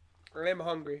because I am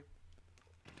hungry.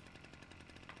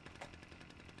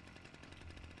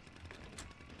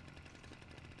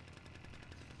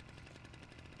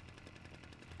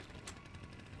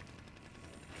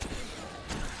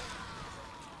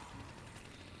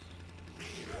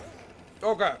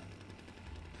 Okay.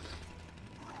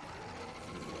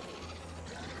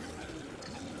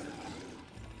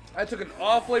 I took an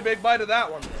awfully big bite of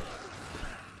that one.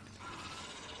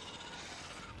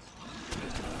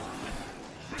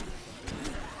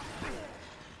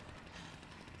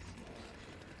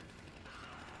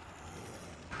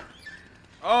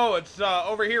 Oh, it's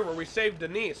over here where we saved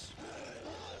Denise.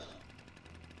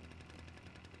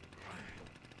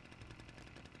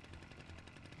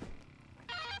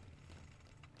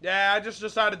 Yeah, I just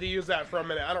decided to use that for a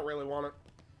minute. I don't really want it.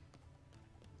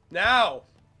 Now,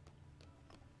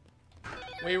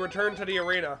 we return to the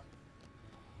arena.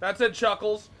 That's it,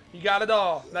 Chuckles. You got it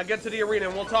all. Now get to the arena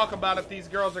and we'll talk about if these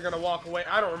girls are going to walk away.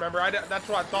 I don't remember. That's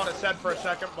what I thought it said for a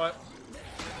second, but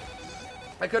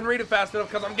I couldn't read it fast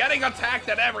enough because I'm getting attacked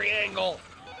at every angle.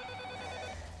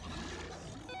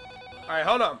 Alright,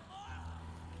 hold on.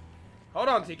 Hold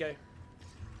on, TK.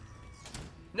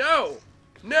 No!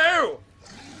 No!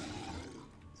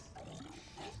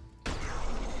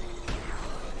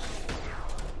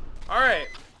 Alright.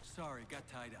 Sorry, got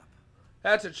tied up.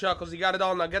 That's it, Chuckles. You got it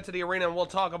all. Now get to the arena and we'll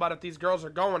talk about if these girls are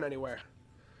going anywhere.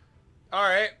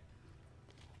 Alright.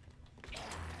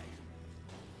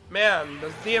 Man,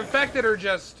 the infected are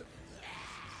just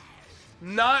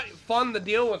not fun to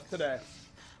deal with today.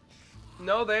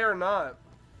 No, they are not.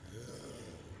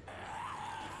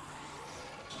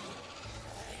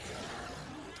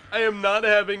 I am not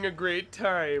having a great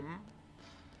time.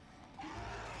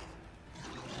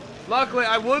 Luckily,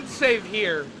 I would save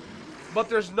here, but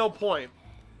there's no point.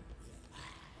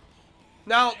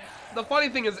 Now, the funny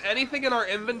thing is, anything in our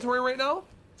inventory right now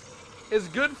is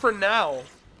good for now,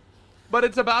 but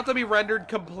it's about to be rendered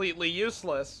completely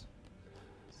useless.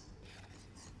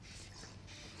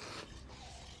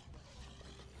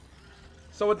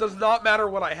 So it does not matter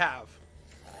what I have.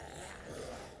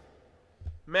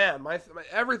 Man, my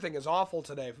everything is awful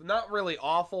today. Not really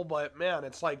awful, but man,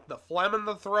 it's like the phlegm in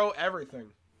the throat, everything.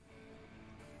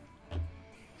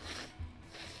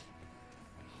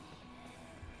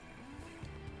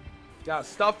 Got a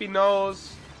stuffy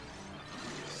nose,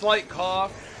 slight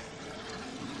cough.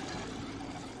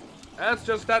 That's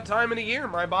just that time of the year.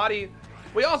 My body.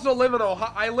 We also live in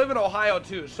Ohio. I live in Ohio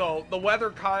too, so the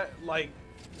weather like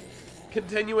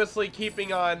continuously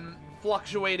keeping on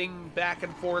fluctuating back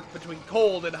and forth between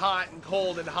cold and hot and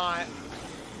cold and hot.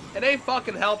 It ain't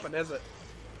fucking helping, is it?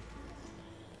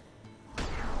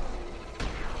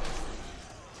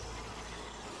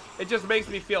 It just makes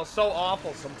me feel so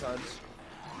awful sometimes.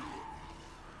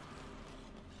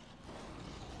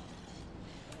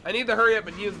 I need to hurry up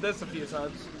and use this a few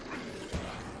times.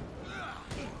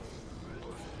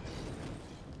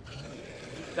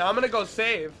 Now I'm gonna go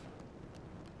save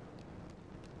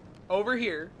over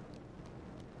here.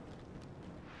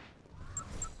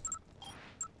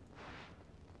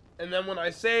 And then when I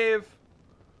save,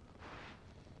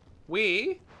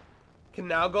 we can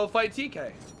now go fight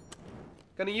TK.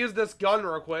 Gonna use this gun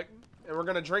real quick, and we're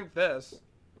gonna drink this.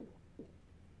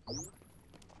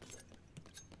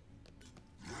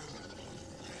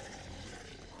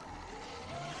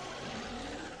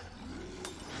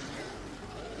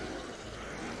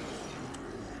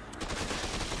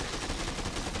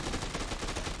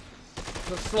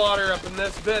 The slaughter up in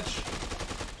this bitch.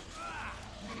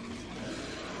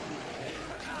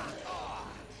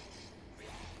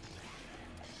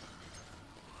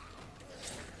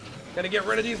 Gotta get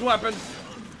rid of these weapons.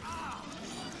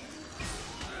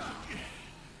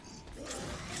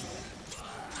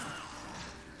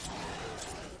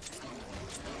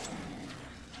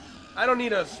 I don't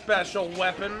need a special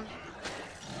weapon.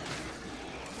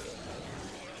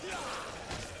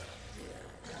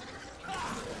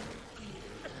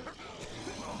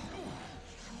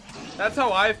 That's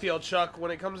how I feel, Chuck, when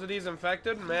it comes to these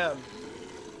infected, man.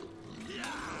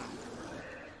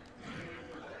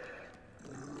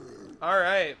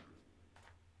 Alright.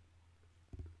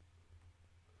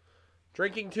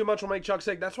 Drinking too much will make Chuck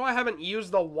sick. That's why I haven't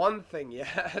used the one thing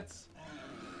yet.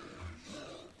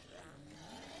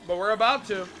 But we're about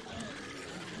to.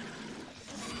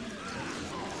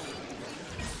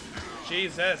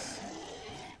 Jesus.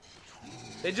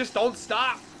 They just don't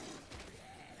stop.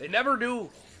 They never do.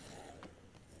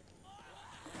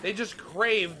 They just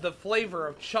crave the flavor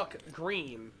of Chuck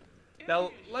Green. Now,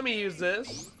 let me use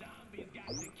this.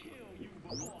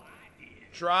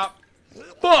 Drop.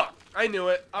 Fuck! I knew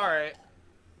it. Alright.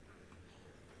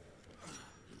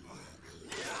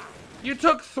 You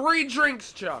took 3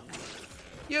 drinks, Chuck.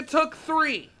 You took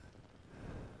 3.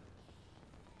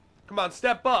 Come on,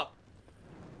 step up.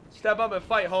 Step up and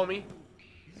fight, homie.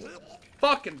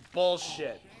 Fucking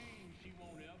bullshit.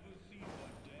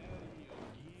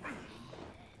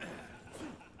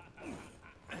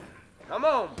 Come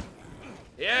on.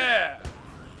 Yeah.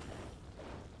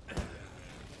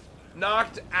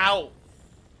 Knocked out.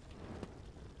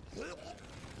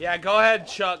 Yeah, go ahead,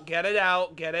 Chuck. Get it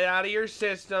out. Get it out of your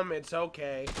system. It's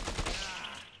okay.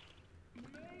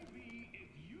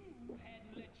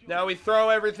 Now we throw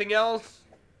everything else.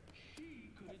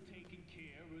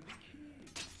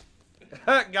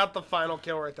 Got the final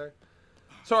kill right there.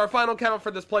 So our final count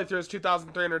for this playthrough is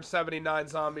 2,379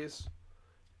 zombies.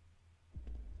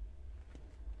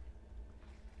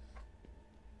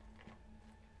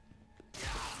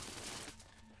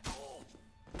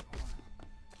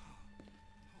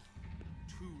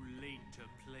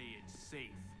 It's safe,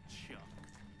 Chuck.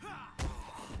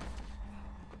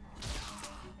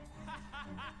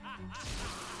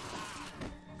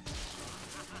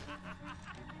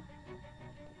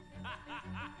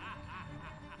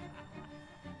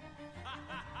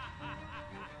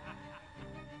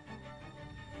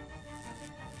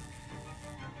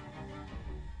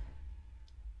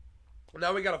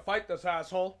 Now we gotta fight this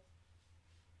asshole.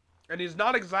 And he's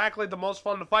not exactly the most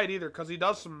fun to fight either, because he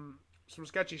does some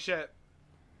sketchy shit.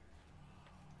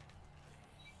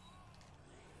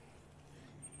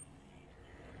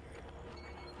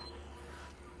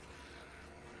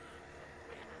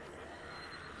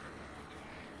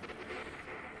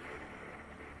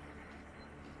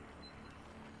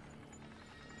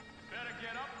 Better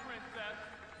get up, princess.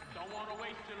 Don't want to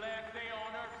waste your last day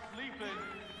on Earth sleeping.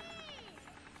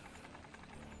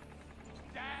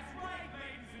 That's right,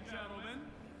 ladies and gentlemen.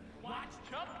 Watch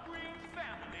Chuck Green's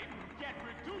family get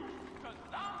reduced to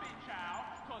zombie chow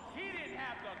because he didn't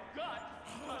have the guts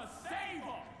to save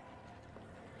them.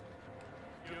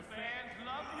 Your fans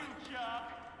love you,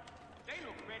 Chuck. They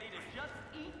look ready to just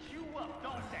eat you up,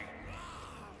 don't they?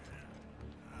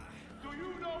 Do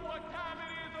you know what time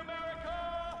it is, America?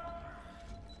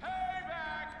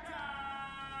 Payback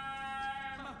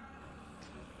time!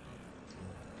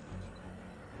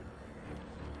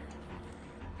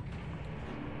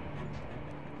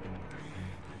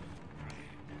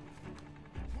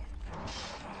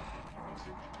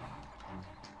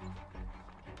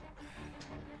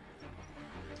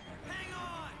 Hang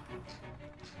on!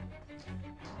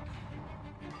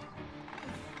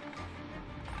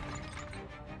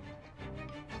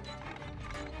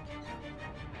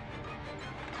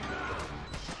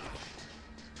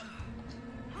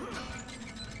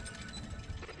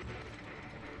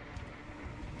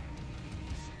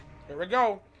 Here we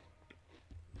go.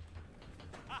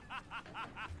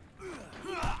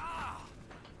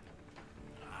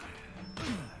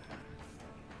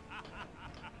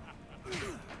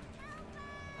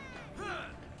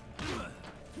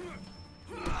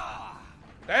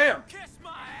 Damn. Kiss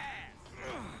my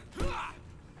ass!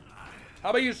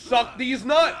 How about you suck these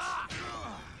nuts?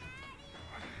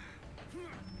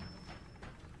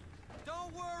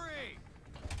 Don't worry!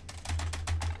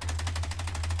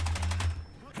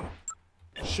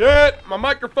 Shit, my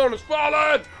microphone is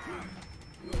falling.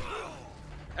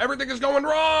 Everything is going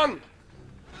wrong.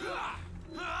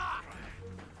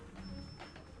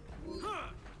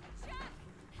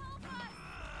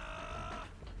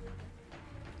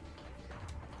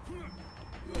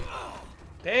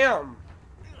 Damn.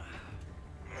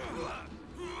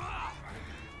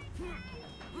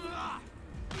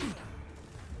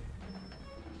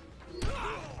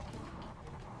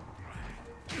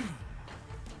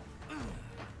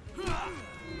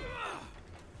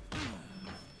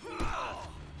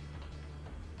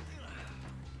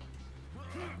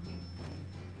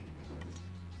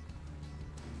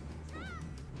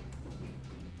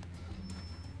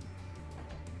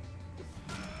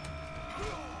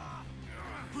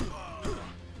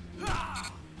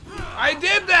 I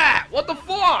did that! What the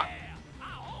fuck?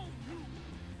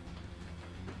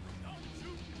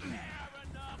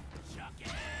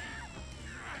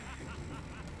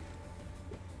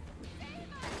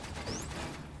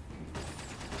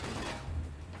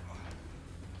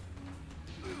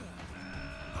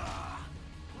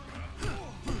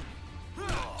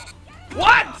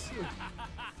 What?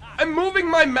 I'm moving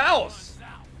my mouse.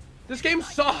 This game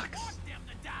sucks.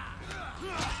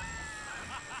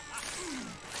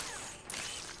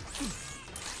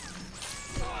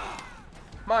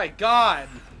 My God.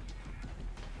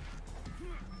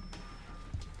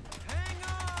 Hang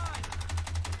on!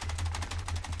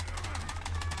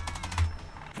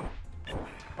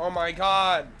 Oh my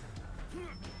God.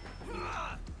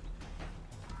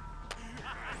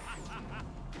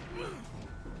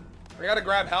 I gotta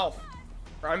grab health,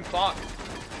 or I'm fucked.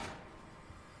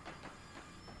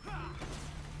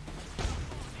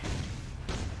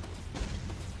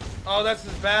 Oh, this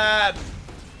is bad.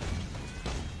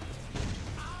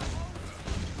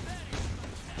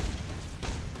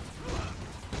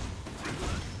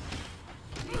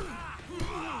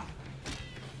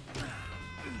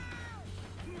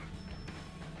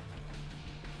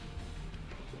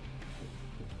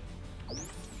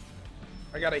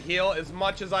 I gotta heal as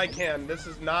much as I can. This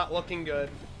is not looking good.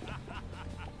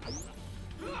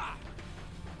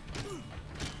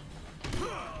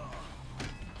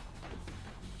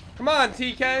 Come on,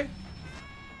 TK.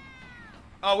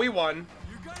 Oh, we won.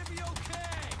 You're gonna be okay!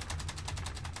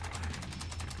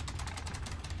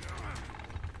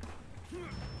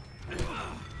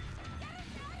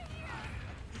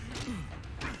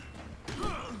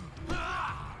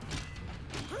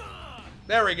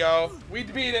 There we go. We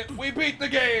beat it. We beat the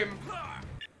game.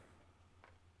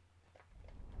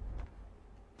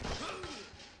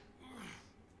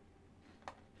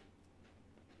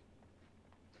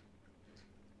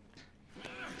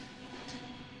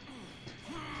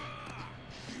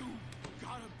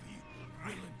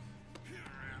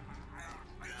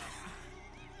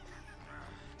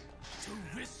 To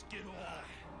risk it all,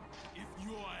 if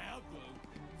you're ever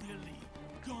really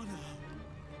gonna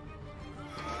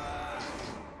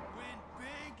win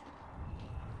big.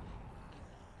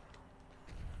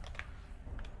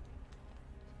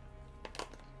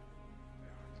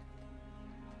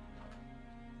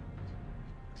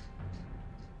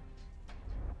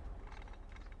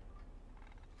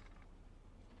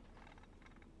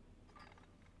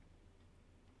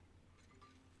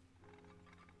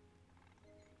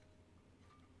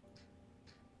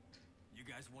 You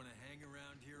guys want to hang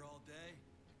around here all day,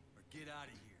 or get out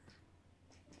of here?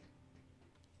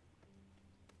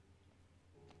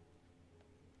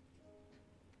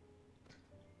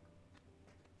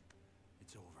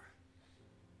 It's over.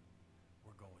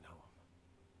 We're going home.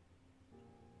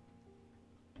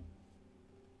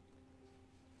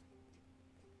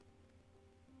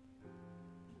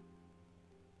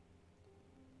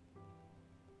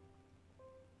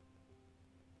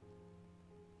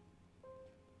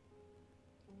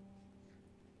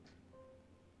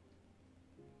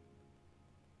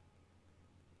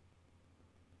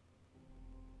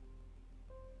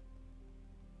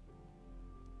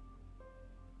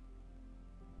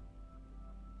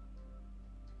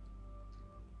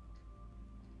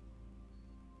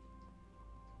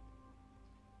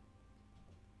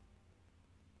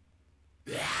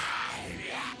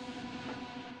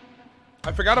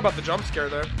 I forgot about the jump scare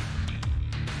there.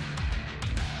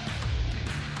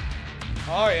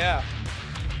 Oh, yeah.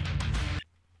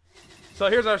 So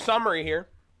here's our summary here.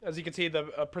 As you can see, the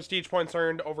prestige points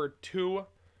earned over 2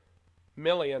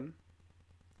 million.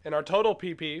 And our total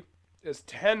PP is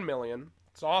 10 million.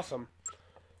 It's awesome.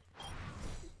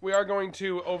 We are going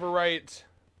to overwrite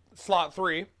slot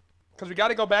 3. Because we got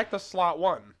to go back to slot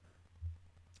 1.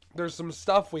 There's some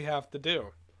stuff we have to do.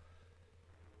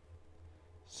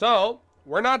 So,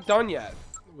 we're not done yet.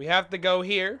 We have to go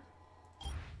here.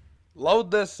 Load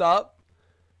this up.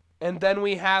 And then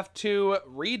we have to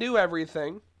redo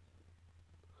everything.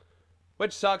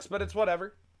 Which sucks, but it's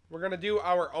whatever. We're going to do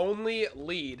our only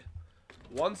lead.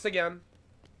 Once again.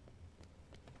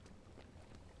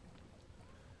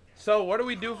 So, what do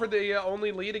we do for the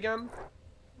only lead again?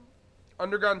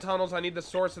 Underground tunnels, I need the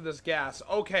source of this gas.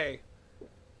 Okay.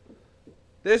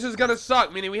 This is gonna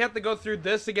suck, meaning we have to go through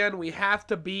this again. We have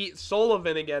to beat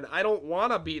Sullivan again. I don't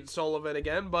want to beat Sullivan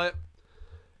again, but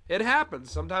it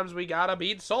happens. Sometimes we gotta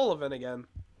beat Sullivan again.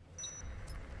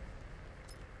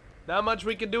 Not much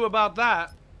we can do about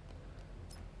that.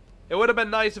 It would have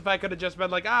been nice if I could have just been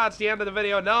like, ah, it's the end of the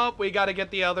video. Nope, we gotta get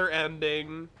the other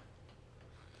ending.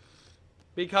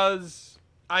 Because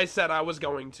I said I was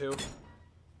going to.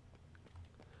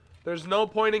 There's no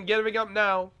point in giving up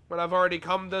now when I've already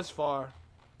come this far.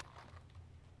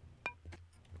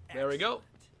 There we go.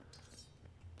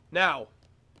 Now,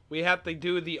 we have to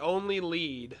do the only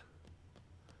lead.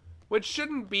 Which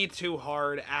shouldn't be too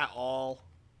hard at all.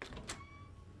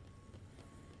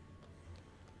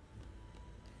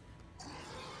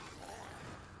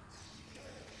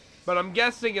 But I'm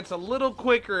guessing it's a little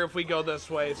quicker if we go this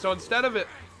way. So instead of it...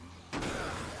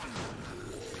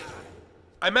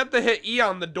 I meant to hit E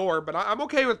on the door, but I'm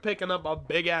okay with picking up a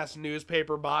big-ass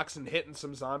newspaper box and hitting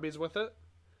some zombies with it.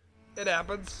 It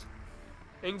happens.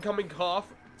 Incoming cough.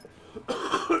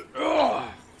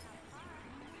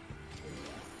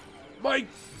 my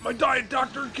diet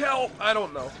Dr. Kel. I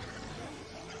don't know.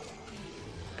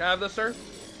 Can I have this, sir?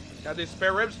 Can I have these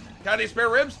spare ribs? Can I have these spare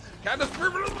ribs? Can I have the spare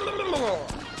ribs?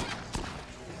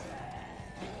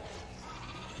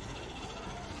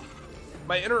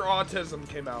 My inner autism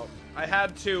came out. I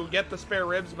had to get the spare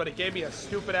ribs, but it gave me a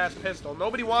stupid-ass pistol.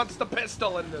 Nobody wants the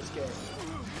pistol in this game.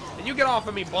 And you get off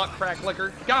of me, butt crack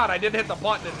licker. God, I didn't hit the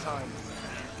button in time.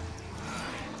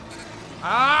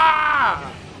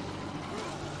 Ah!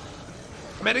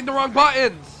 I'm hitting the wrong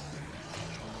buttons.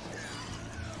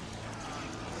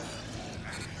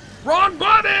 Wrong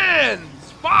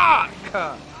buttons!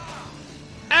 Fuck!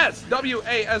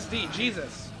 S-W-A-S-D,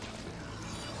 Jesus.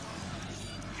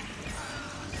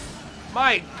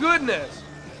 My goodness!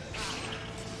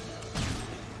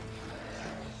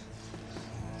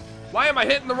 Why am I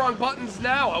hitting the wrong buttons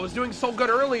now? I was doing so good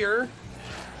earlier.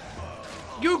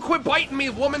 You quit biting me,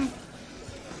 woman!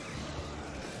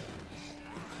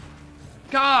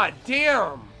 God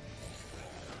damn!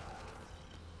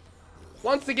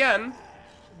 Once again,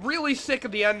 really sick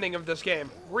of the ending of this game.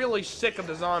 Really sick of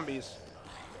the zombies.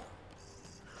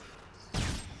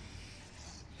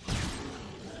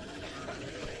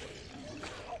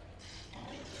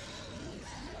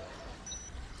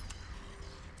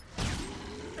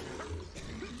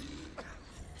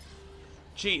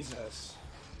 Jesus.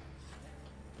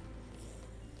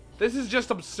 This is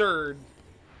just absurd.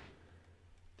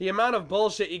 The amount of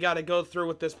bullshit you gotta go through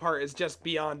with this part is just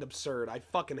beyond absurd. I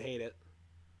fucking hate it.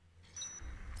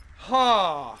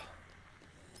 Huh.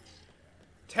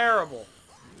 Terrible.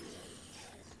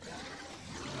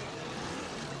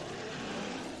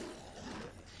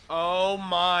 Oh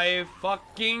my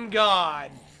fucking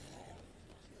god.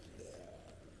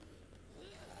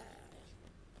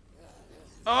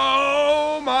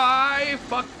 Oh my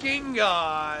fucking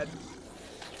god.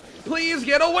 Please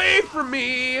get away from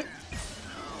me.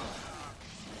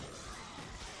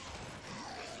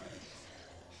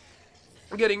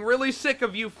 I'm getting really sick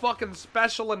of you fucking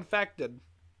special infected.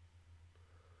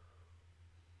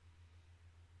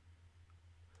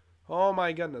 Oh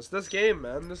my goodness. This game,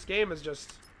 man. This game is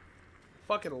just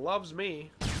fucking loves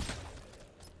me.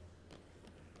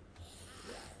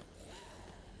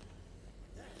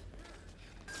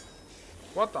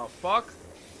 What the fuck?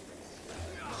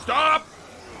 Stop!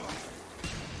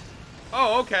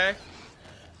 Oh, okay.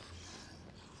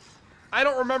 I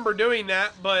don't remember doing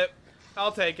that, but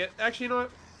I'll take it. Actually, you know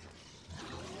what?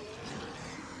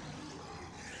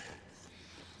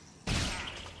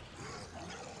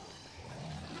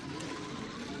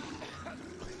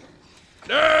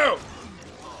 No!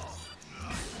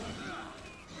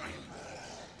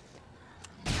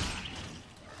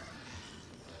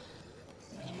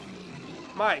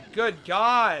 My good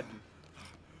God.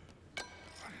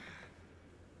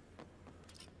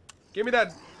 Give me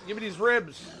that. Give me these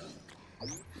ribs.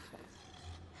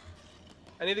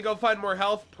 I need to go find more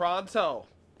health pronto.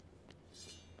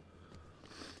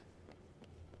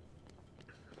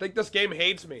 I think this game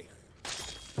hates me.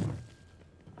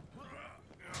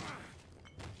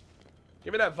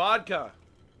 Give me that vodka.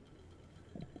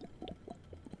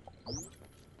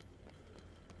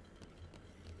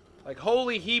 Like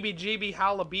holy heebie-jeebie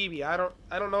halabibi. I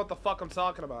don't know what the fuck I'm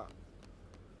talking about.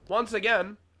 Once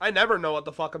again, I never know what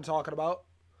the fuck I'm talking about.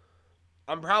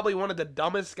 I'm probably one of the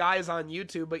dumbest guys on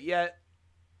YouTube, but yet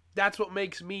that's what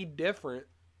makes me different.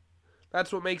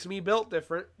 That's what makes me built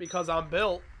different, because I'm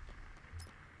built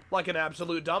like an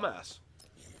absolute dumbass.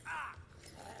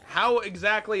 How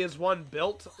exactly is one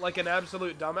built like an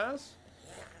absolute dumbass?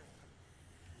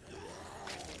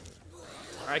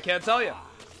 I can't tell you.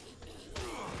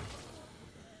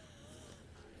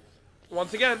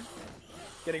 Once again,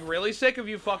 getting really sick of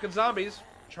you fucking zombies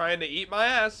trying to eat my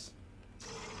ass.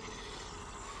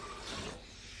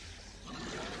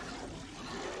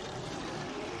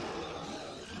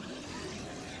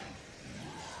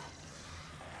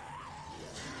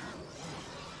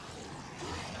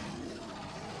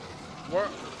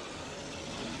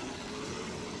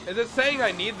 Is it saying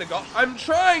I need the go? I'm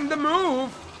trying to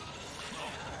move.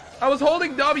 I was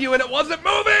holding W and it wasn't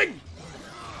moving.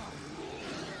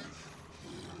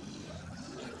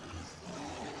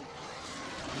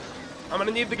 I'm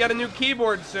gonna need to get a new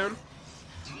keyboard soon.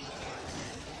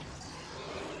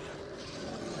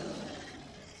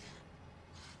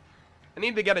 I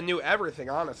need to get a new everything,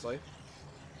 honestly.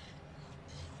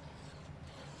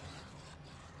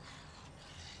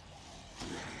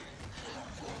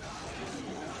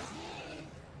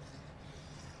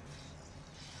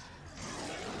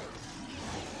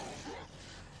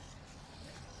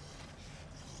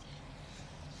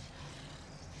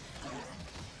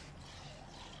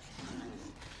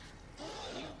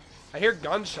 I hear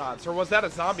gunshots, or was that a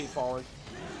zombie falling?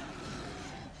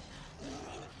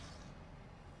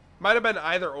 Might have been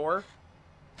either or.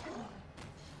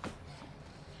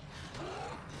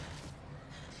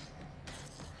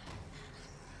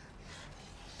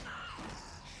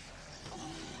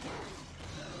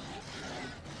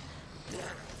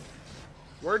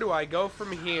 Where do I go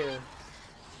from here?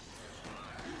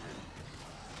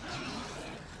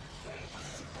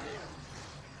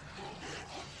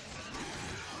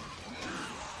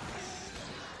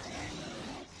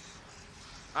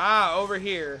 Ah, over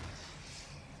here.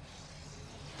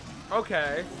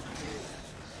 Okay.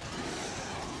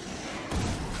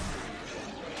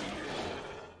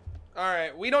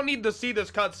 Alright, we don't need to see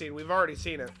this cutscene. We've already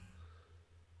seen it.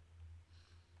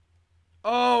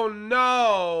 Oh,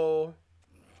 no.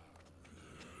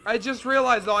 I just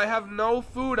realized, though, I have no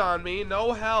food on me,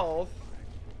 no health.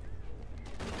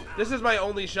 This is my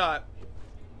only shot.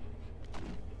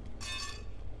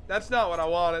 That's not what I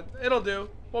wanted. It'll do.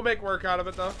 We'll make work out of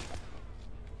it, though.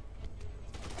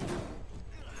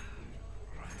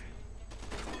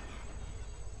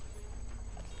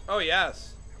 Oh,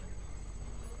 yes.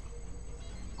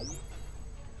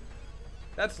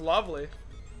 That's lovely.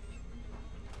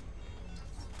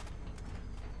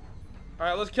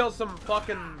 Alright, let's kill some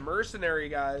fucking mercenary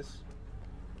guys.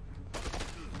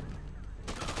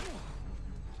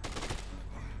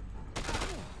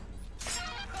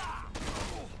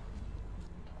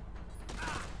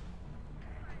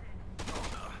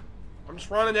 I'm just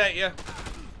running at you.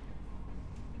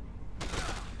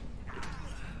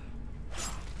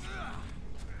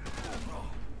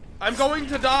 I'm going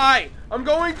to die! I'm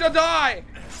going to die!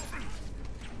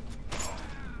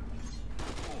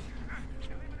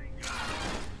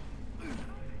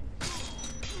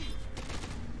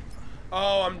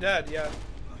 Oh, I'm dead, yeah.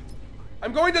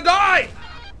 I'm going to die!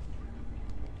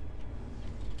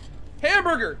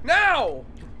 Hamburger, now!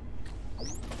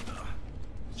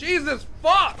 Jesus,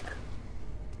 fuck!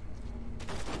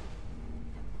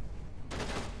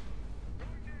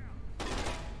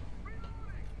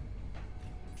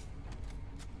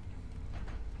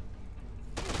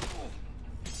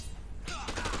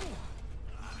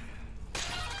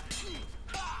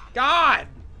 God!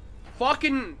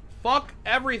 Fucking fuck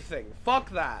everything.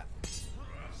 Fuck that.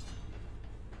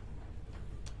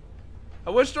 I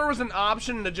wish there was an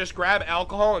option to just grab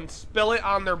alcohol and spill it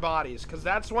on their bodies, because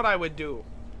that's what I would do.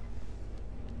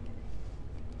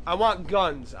 I want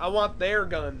guns. I want their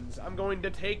guns. I'm going to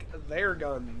take their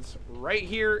guns right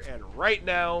here and right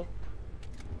now.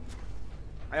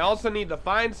 I also need to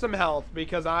find some health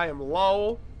because I am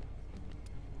low.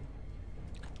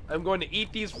 I'm going to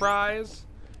eat these fries,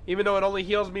 even though it only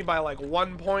heals me by like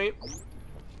 1 point.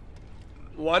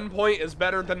 1 point is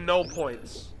better than no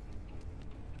points.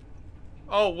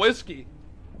 Oh, whiskey.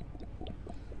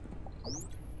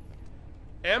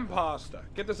 And pasta.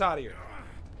 Get this out of here.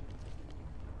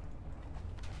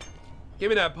 Give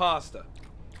me that pasta.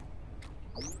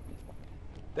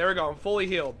 There we go. I'm fully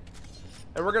healed.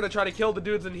 And we're going to try to kill the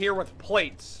dudes in here with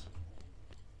plates.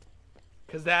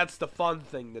 Because that's the fun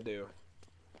thing to do.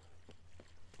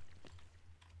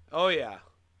 Oh, yeah.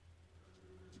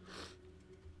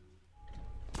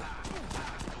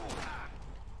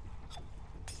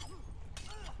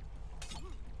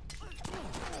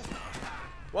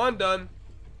 One done.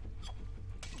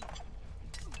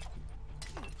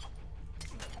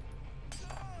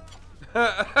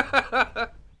 Oh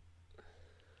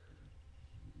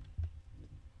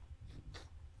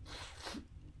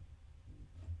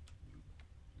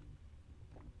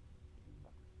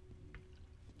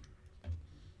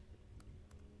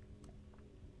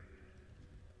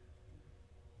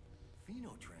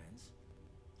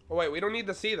wait, we don't need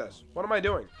to see this. What am I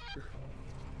doing?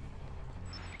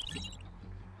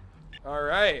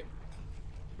 Alright.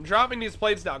 I'm dropping these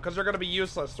plates down because they're going to be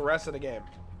useless the rest of the game.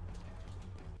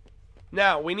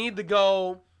 Now, we need to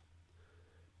go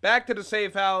back to the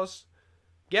safe house,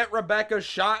 get Rebecca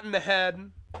shot in the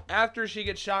head. After she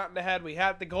gets shot in the head, we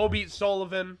have to go beat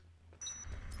Sullivan.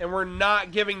 And we're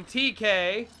not giving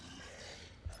TK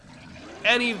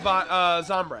any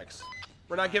Zombrex.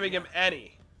 We're not giving him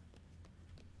any.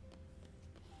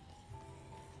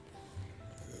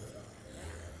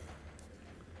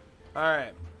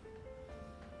 Alright.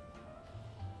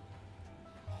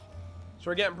 So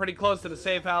we're getting pretty close to the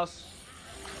safe house.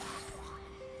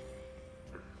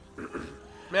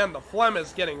 Man, the phlegm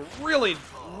is getting really,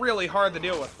 really hard to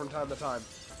deal with from time to time.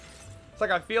 It's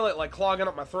like I feel it like clogging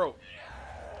up my throat.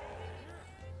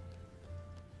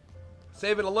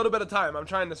 Saving a little bit of time. I'm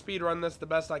trying to speed run this the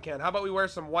best I can. How about we wear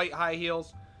some white high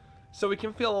heels so we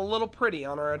can feel a little pretty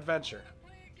on our adventure.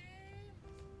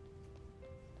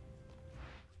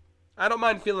 I don't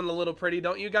mind feeling a little pretty.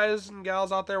 Don't you guys and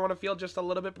gals out there want to feel just a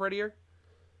little bit prettier?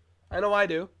 I know I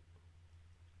do.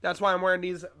 That's why I'm wearing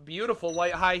these beautiful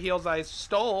white high heels I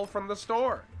stole from the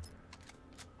store.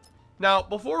 Now,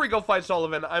 before we go fight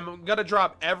Sullivan, I'm going to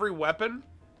drop every weapon.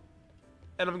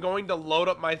 And I'm going to load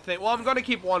up my thing. Well, I'm going to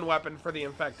keep one weapon for the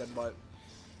infected, but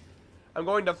I'm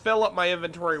going to fill up my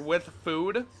inventory with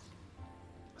food.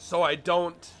 So I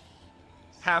don't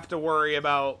have to worry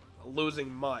about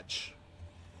losing much.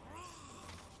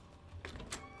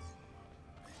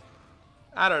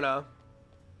 I don't know.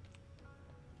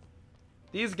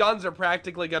 These guns are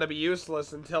practically going to be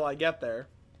useless until I get there.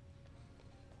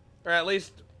 Or at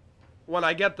least when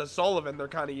I get the Sullivan, they're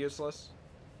kind of useless.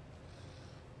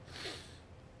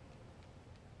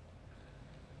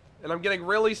 And I'm getting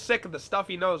really sick of the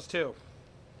stuffy nose, too.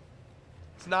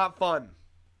 It's not fun.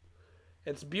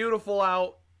 It's beautiful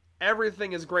out.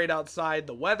 Everything is great outside.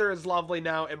 The weather is lovely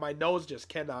now, and my nose just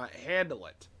cannot handle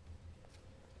it.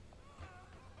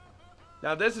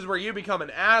 Now, this is where you become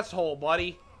an asshole,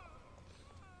 buddy.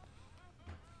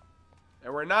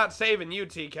 And we're not saving you,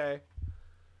 TK.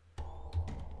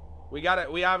 We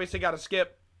obviously gotta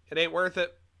skip. It ain't worth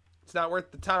it. It's not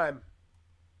worth the time.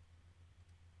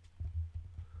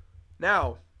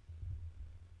 Now,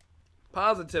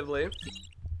 positively,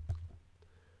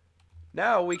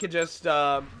 now we could just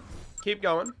keep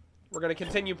going. We're gonna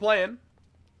continue playing.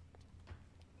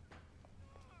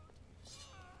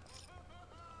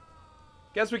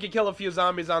 Guess we could kill a few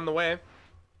zombies on the way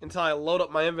until I load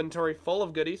up my inventory full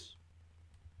of goodies.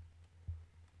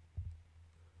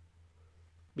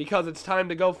 Because it's time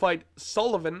to go fight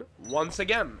Sullivan once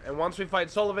again. And once we fight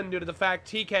Sullivan, due to the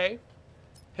fact TK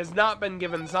has not been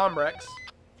given Zombrex.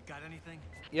 Got anything?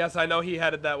 Yes, I know he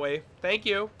headed that way. Thank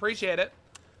you. Appreciate it.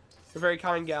 You're a very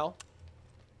kind gal.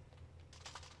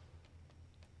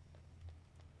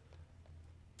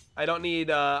 I don't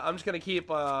need, I'm just going to keep,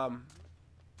 yeah,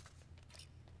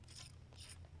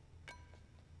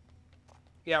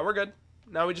 we're good.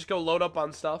 Now we just go load up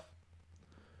on stuff.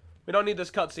 We don't need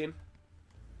this cutscene.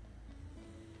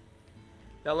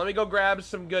 Now let me go grab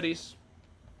some goodies.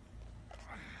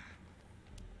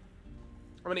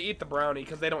 I'm gonna eat the brownie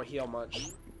because they don't heal much.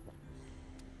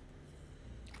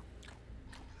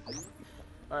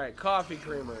 Alright, coffee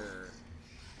creamer.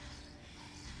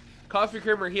 Coffee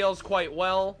creamer heals quite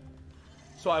well,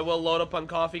 so I will load up on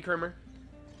coffee creamer.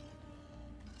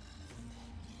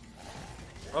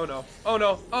 Oh no. Oh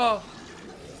no. Oh.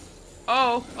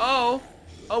 Oh. Oh.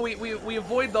 Oh, we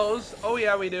avoid those. Oh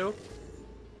yeah, we do.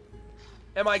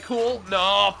 Am I cool?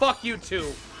 No, fuck you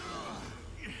too.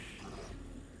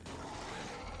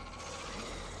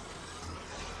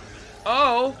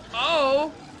 Oh.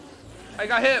 Oh. I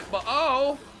got hit, but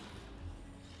oh.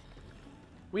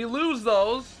 We lose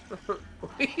those.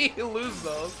 We lose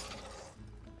those.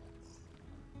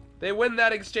 They win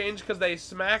that exchange because they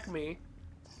smack me.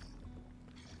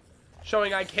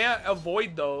 Showing I can't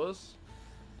avoid those.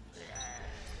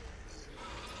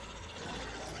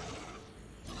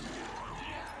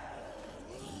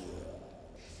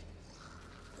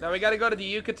 Now we gotta go to the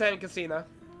Yucatan Casino.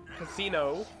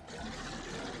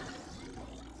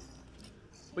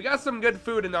 We got some good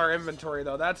food in our inventory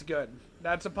though, that's good.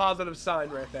 That's a positive sign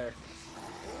right there.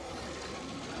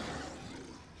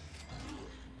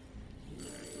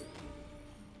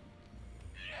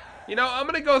 You know, I'm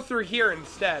gonna go through here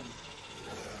instead.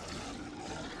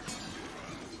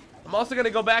 I'm also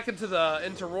gonna go back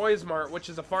into Roy's Mart, which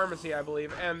is a pharmacy, I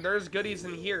believe, and there's goodies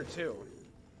in here too.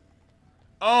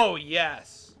 Oh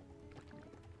yes.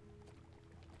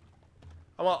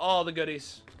 I want all the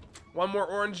goodies. One more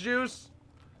orange juice.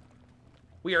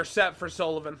 We are set for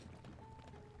Sullivan.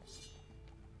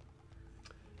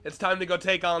 It's time to go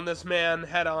take on this man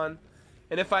head on.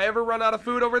 And if I ever run out of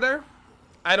food over there,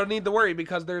 I don't need to worry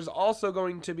because there's also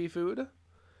going to be food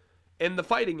in the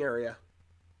fighting area.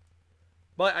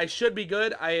 But I should be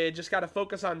good. I just got to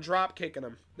focus on drop kicking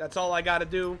him. That's all I got to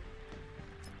do.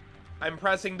 I'm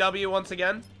pressing W once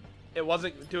again. It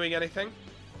wasn't doing anything.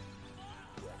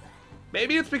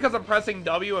 Maybe it's because I'm pressing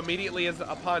W immediately as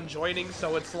upon joining,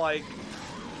 so it's like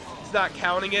it's not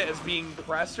counting it as being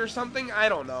pressed or something. I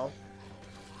don't know.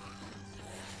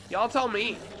 Y'all tell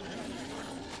me.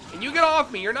 And you get off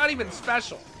me. You're not even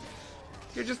special.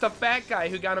 You're just a fat guy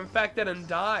who got infected and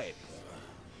died.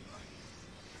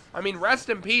 I mean, rest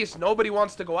in peace. Nobody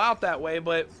wants to go out that way,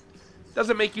 but it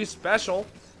doesn't make you special.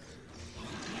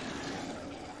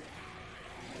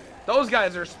 Those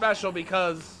guys are special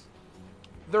because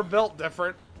they're built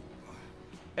different.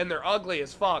 And they're ugly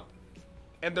as fuck.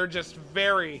 And they're just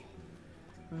very,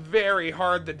 very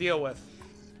hard to deal with.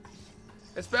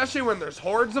 Especially when there's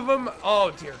hordes of them.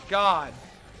 Oh, dear God.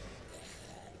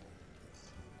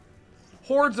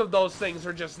 Hordes of those things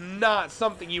are just not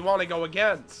something you want to go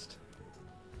against.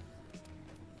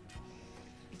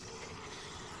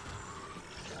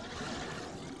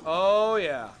 Oh,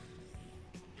 yeah.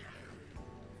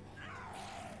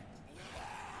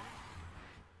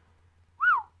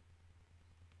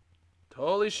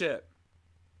 Holy shit.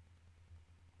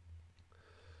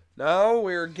 Now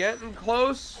we're getting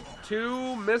close to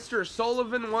Mr.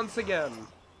 Sullivan once again.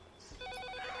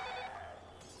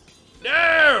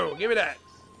 No! Give me that.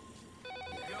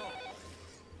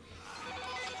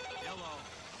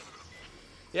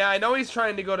 Yeah, I know he's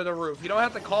trying to go to the roof. You don't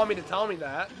have to call me to tell me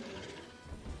that.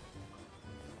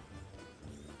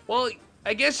 Well,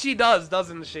 I guess she does,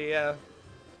 doesn't she? Yeah.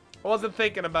 I wasn't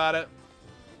thinking about it.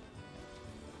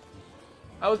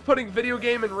 I was putting video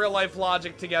game and real life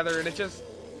logic together and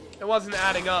it wasn't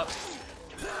adding up.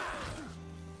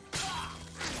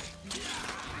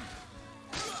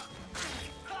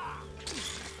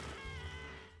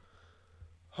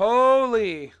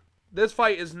 Holy. This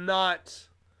fight is not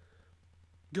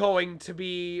going to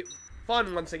be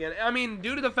fun once again. I mean,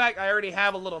 due to the fact I already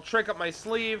have a little trick up my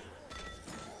sleeve,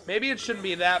 maybe it shouldn't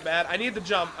be that bad. I need the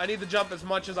jump. I need the jump as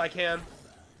much as I can.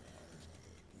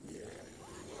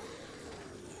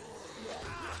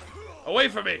 Away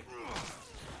from me!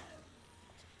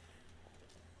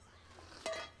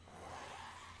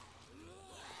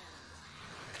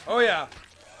 Oh, yeah.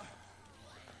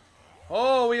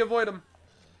 Oh, we avoid him.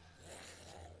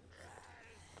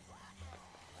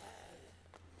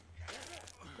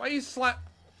 Why you slap?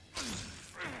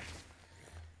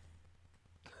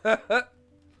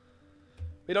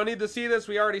 We don't need to see this.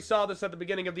 We already saw this at the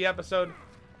beginning of the episode.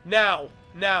 Now,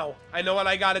 I know what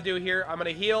I gotta do here. I'm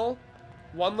gonna heal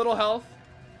 1 little health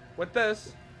with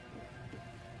this.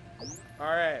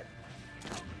 Alright.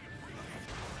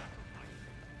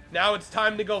 Now it's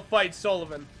time to go fight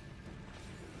Sullivan.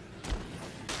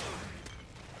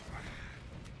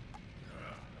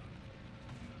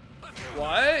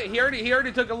 What? He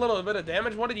already took a little bit of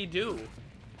damage? What did he do?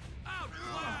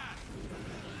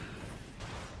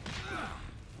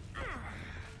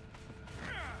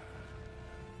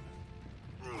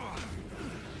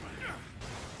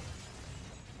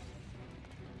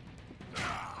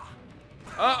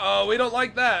 Uh-oh, we don't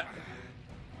like that.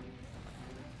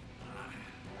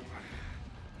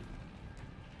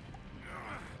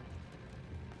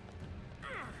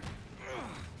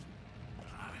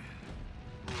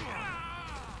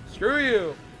 Screw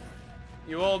you,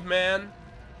 you old man.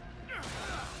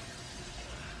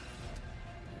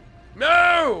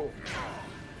 No!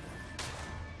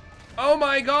 Oh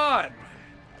my God!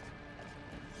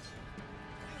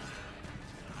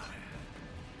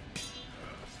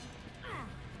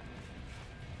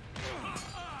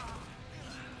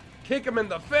 Kick him in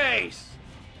the face!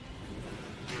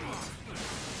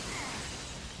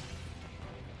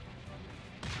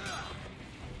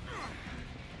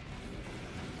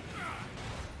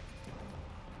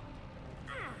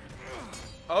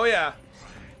 Oh yeah.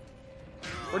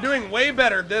 We're doing way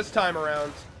better this time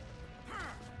around.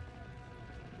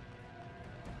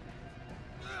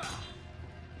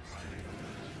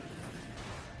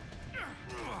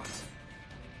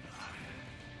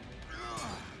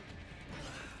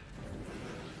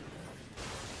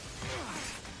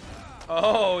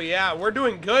 Oh yeah, we're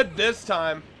doing good this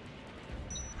time.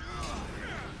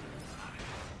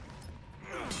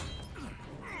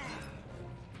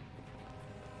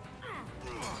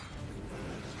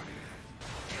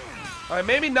 Alright,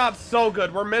 maybe not so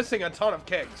good. We're missing a ton of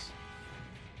kicks.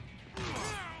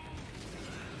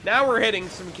 Now we're hitting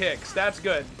some kicks. That's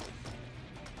good.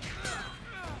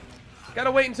 Gotta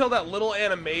wait until that little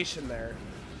animation there.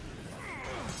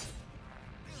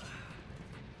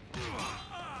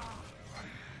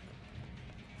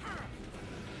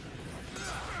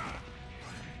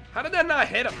 How did that not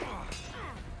hit him?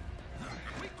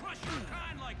 We crush your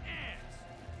kind like ants.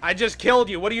 I just killed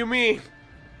you. What do you mean?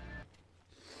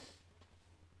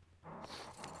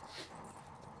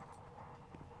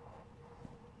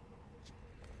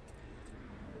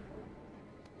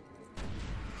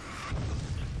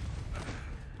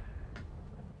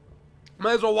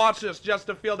 Might as well watch this just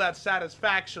to feel that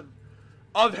satisfaction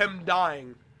of him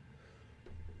dying.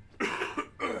 We're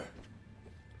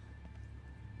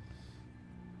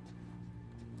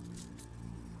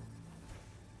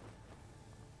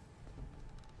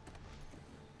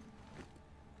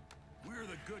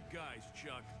the good guys,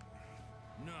 Chuck.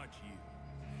 Not you.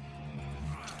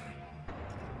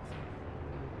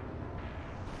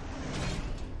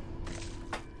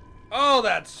 Oh,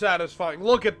 that's satisfying.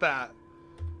 Look at that.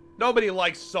 Nobody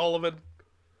likes Sullivan.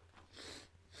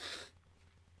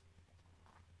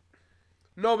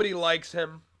 Nobody likes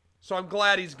him. So I'm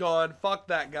glad he's gone. Fuck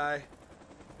that guy.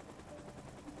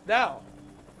 Now.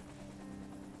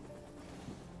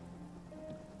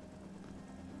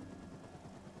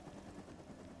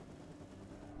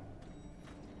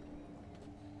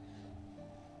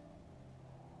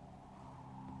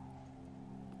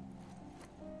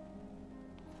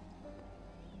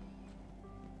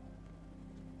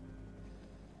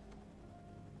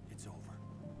 It's over.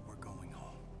 We're going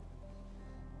home.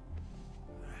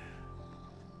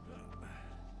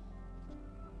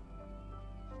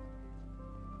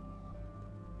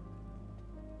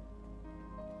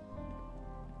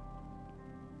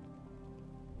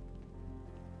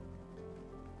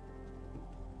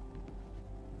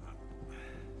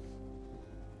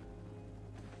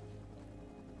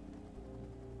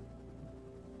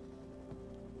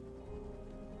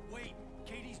 Wait,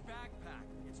 Katie's backpack.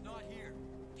 It's not here.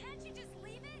 Can't you just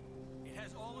leave it? It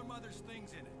has all her mother's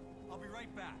things in it. I'll be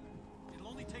right back. It'll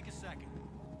only take a second.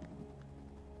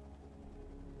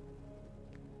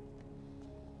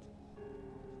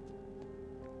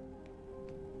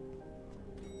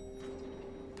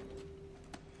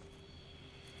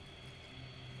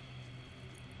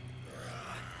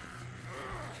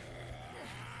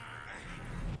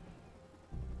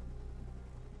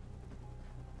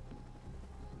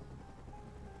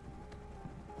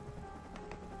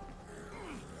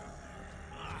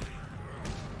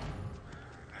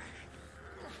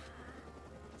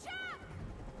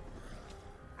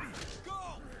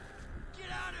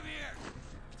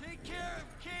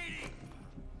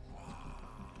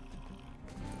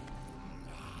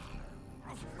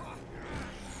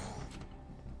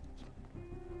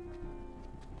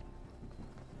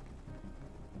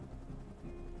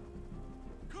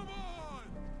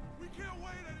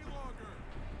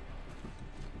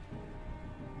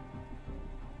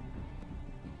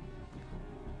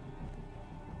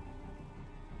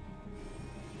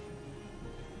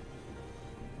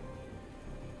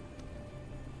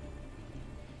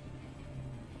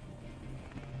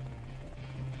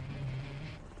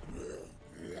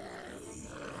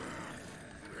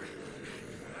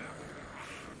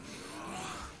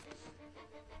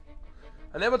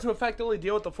 Unable to effectively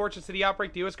deal with the Fortune City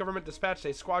outbreak, the U.S. government dispatched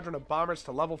a squadron of bombers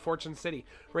to level Fortune City,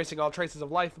 erasing all traces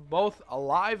of life, both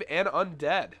alive and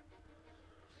undead.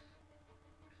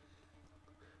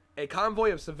 A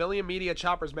convoy of civilian media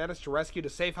choppers managed to rescue the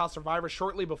safe house survivors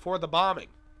shortly before the bombing.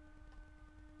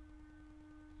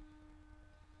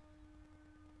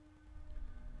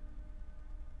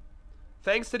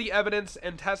 Thanks to the evidence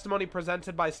and testimony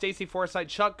presented by Stacey Forsythe,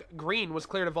 Chuck Green was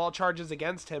cleared of all charges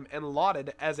against him and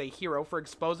lauded as a hero for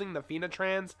exposing the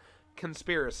Phoenitrans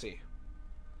conspiracy.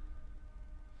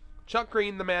 Chuck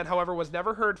Green, the man, however, was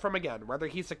never heard from again. Whether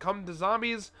he succumbed to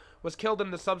zombies, was killed in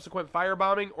the subsequent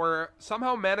firebombing, or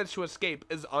somehow managed to escape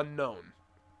is unknown.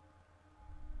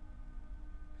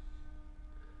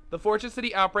 The Fortune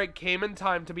City outbreak came in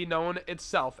time to be known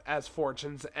itself as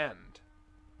Fortune's End.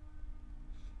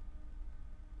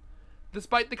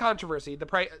 Despite the controversy, the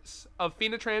price of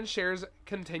Phoenitrans shares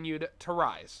continued to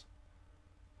rise.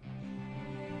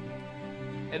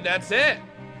 And that's it.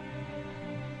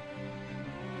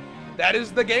 That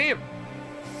is the game.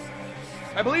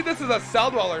 I believe this is a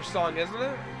Cell Dweller song, isn't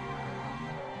it?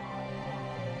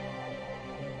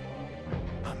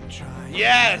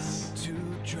 Yes!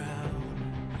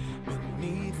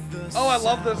 Oh, I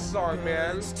love this song,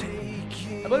 man.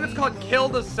 I believe it's called Kill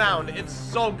the Sound. It's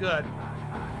so good.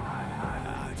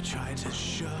 Tried to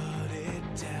shut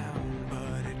it down,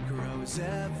 but it grows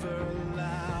ever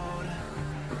loud.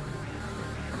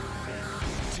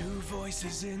 Two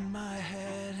voices in my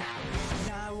head,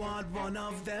 and I want one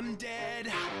of them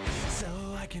dead, so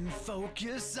I can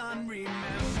focus on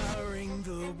remembering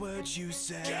the words you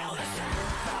said.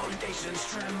 Foundations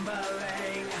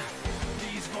trembling,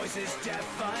 these voices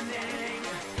deafening.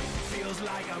 Feels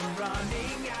like I'm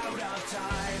running out of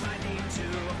time. I need to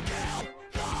help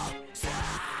the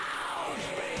sound.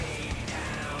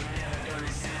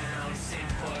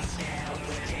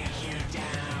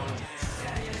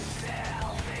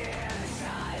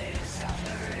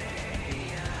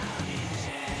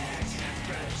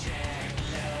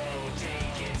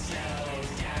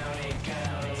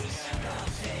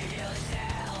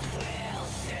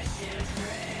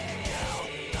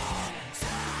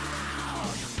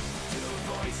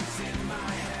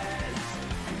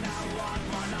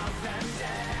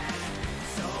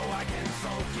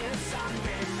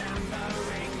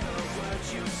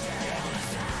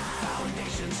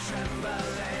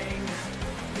 Trembling,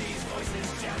 these voices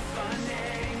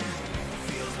deafening.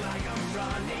 Feels like I'm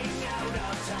running out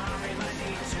of time. I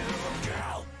need to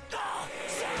drill the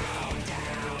sound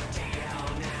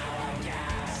down now.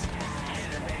 Gas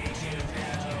and make you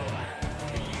know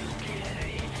you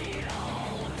can get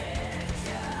all of it.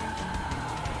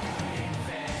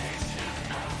 Infect,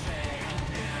 affect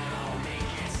now.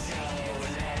 Make it so,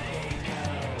 let it go.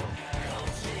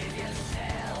 Cultivate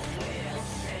yourself, will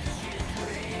set you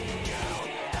free.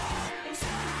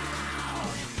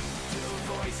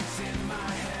 Voices in my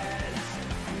head,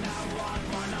 and I want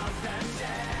one of them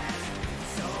dead,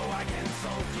 so I can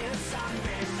focus on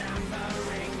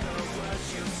remembering the words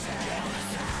you said.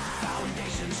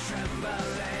 Foundations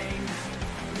trembling,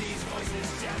 these voices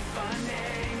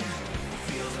deafening.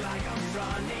 Feels like I'm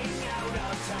running out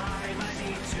of time. I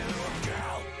need to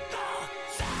drill the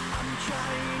sound. I'm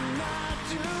trying not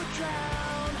to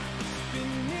drown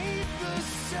beneath the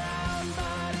sound,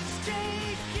 but it's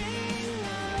taking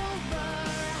over.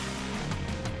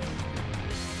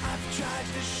 I've tried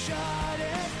to shut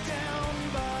it down,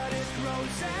 but it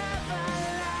grows ever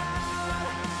loud.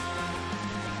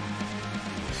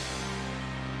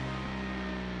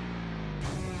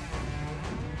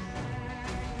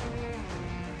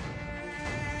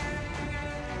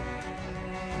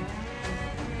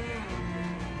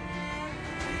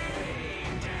 Lay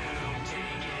down,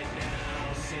 take it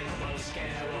now. Simple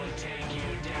scale will take you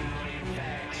down.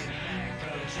 Infect,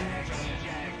 project,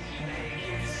 make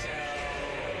it so.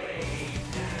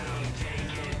 Down,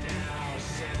 take it now.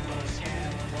 Simple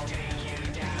scale will take you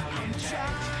down. I'm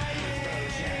trying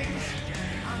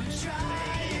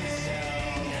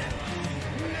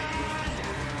not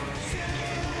to.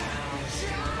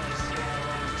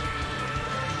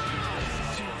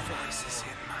 Two voices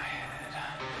in my head.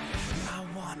 I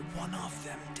want one of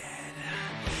them dead,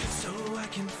 so I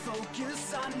can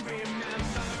focus on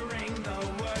remembering the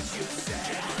words you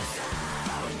said.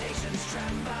 Foundations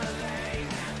trembling,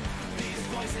 these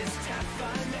voices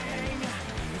deafening.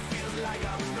 It feels like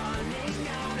I'm running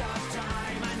out of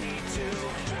time. I need to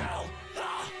drill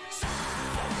the sound.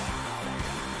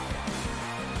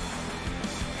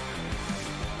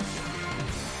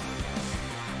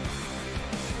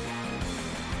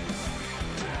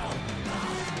 Drill the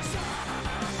sound.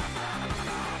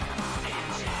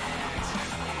 Inject,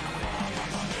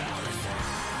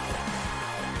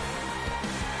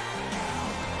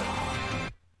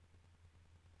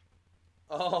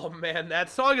 Oh man, that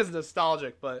song is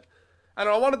nostalgic, but I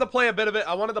don't know, I wanted to play a bit of it.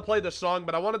 I wanted to play the song,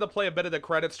 but I wanted to play a bit of the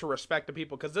credits to respect the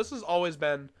people, because this has always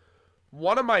been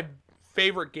one of my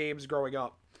favorite games growing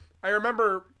up. I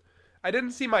remember I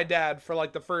didn't see my dad for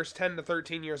like the first 10 to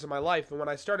 13 years of my life, and when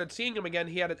I started seeing him again,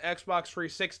 he had an Xbox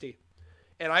 360.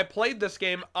 And I played this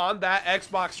game on that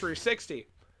Xbox 360.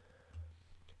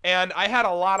 And I had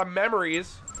a lot of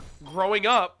memories growing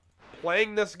up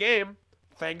playing this game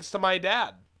thanks to my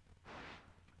dad.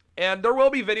 And there will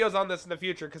be videos on this in the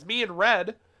future, because me and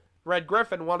Red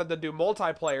Griffin, wanted to do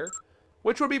multiplayer,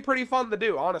 which would be pretty fun to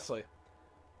do, honestly.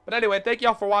 But anyway, thank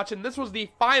y'all for watching. This was the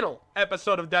final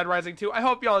episode of Dead Rising 2. I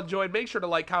hope y'all enjoyed. Make sure to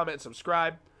like, comment, and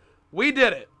subscribe. We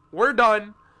did it. We're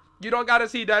done. You don't got to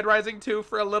see Dead Rising 2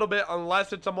 for a little bit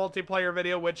unless it's a multiplayer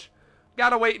video, which got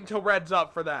to wait until Red's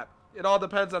up for that. It all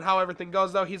depends on how everything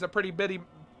goes, though. He's a pretty busy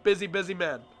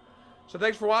man. So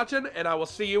thanks for watching, and I will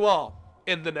see you all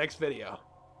in the next video.